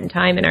this important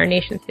time in our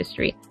nation's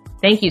history.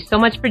 Thank you so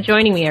much for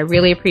joining me. I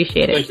really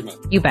appreciate it. Thank you,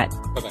 Matt. You bet.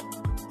 Bye-bye.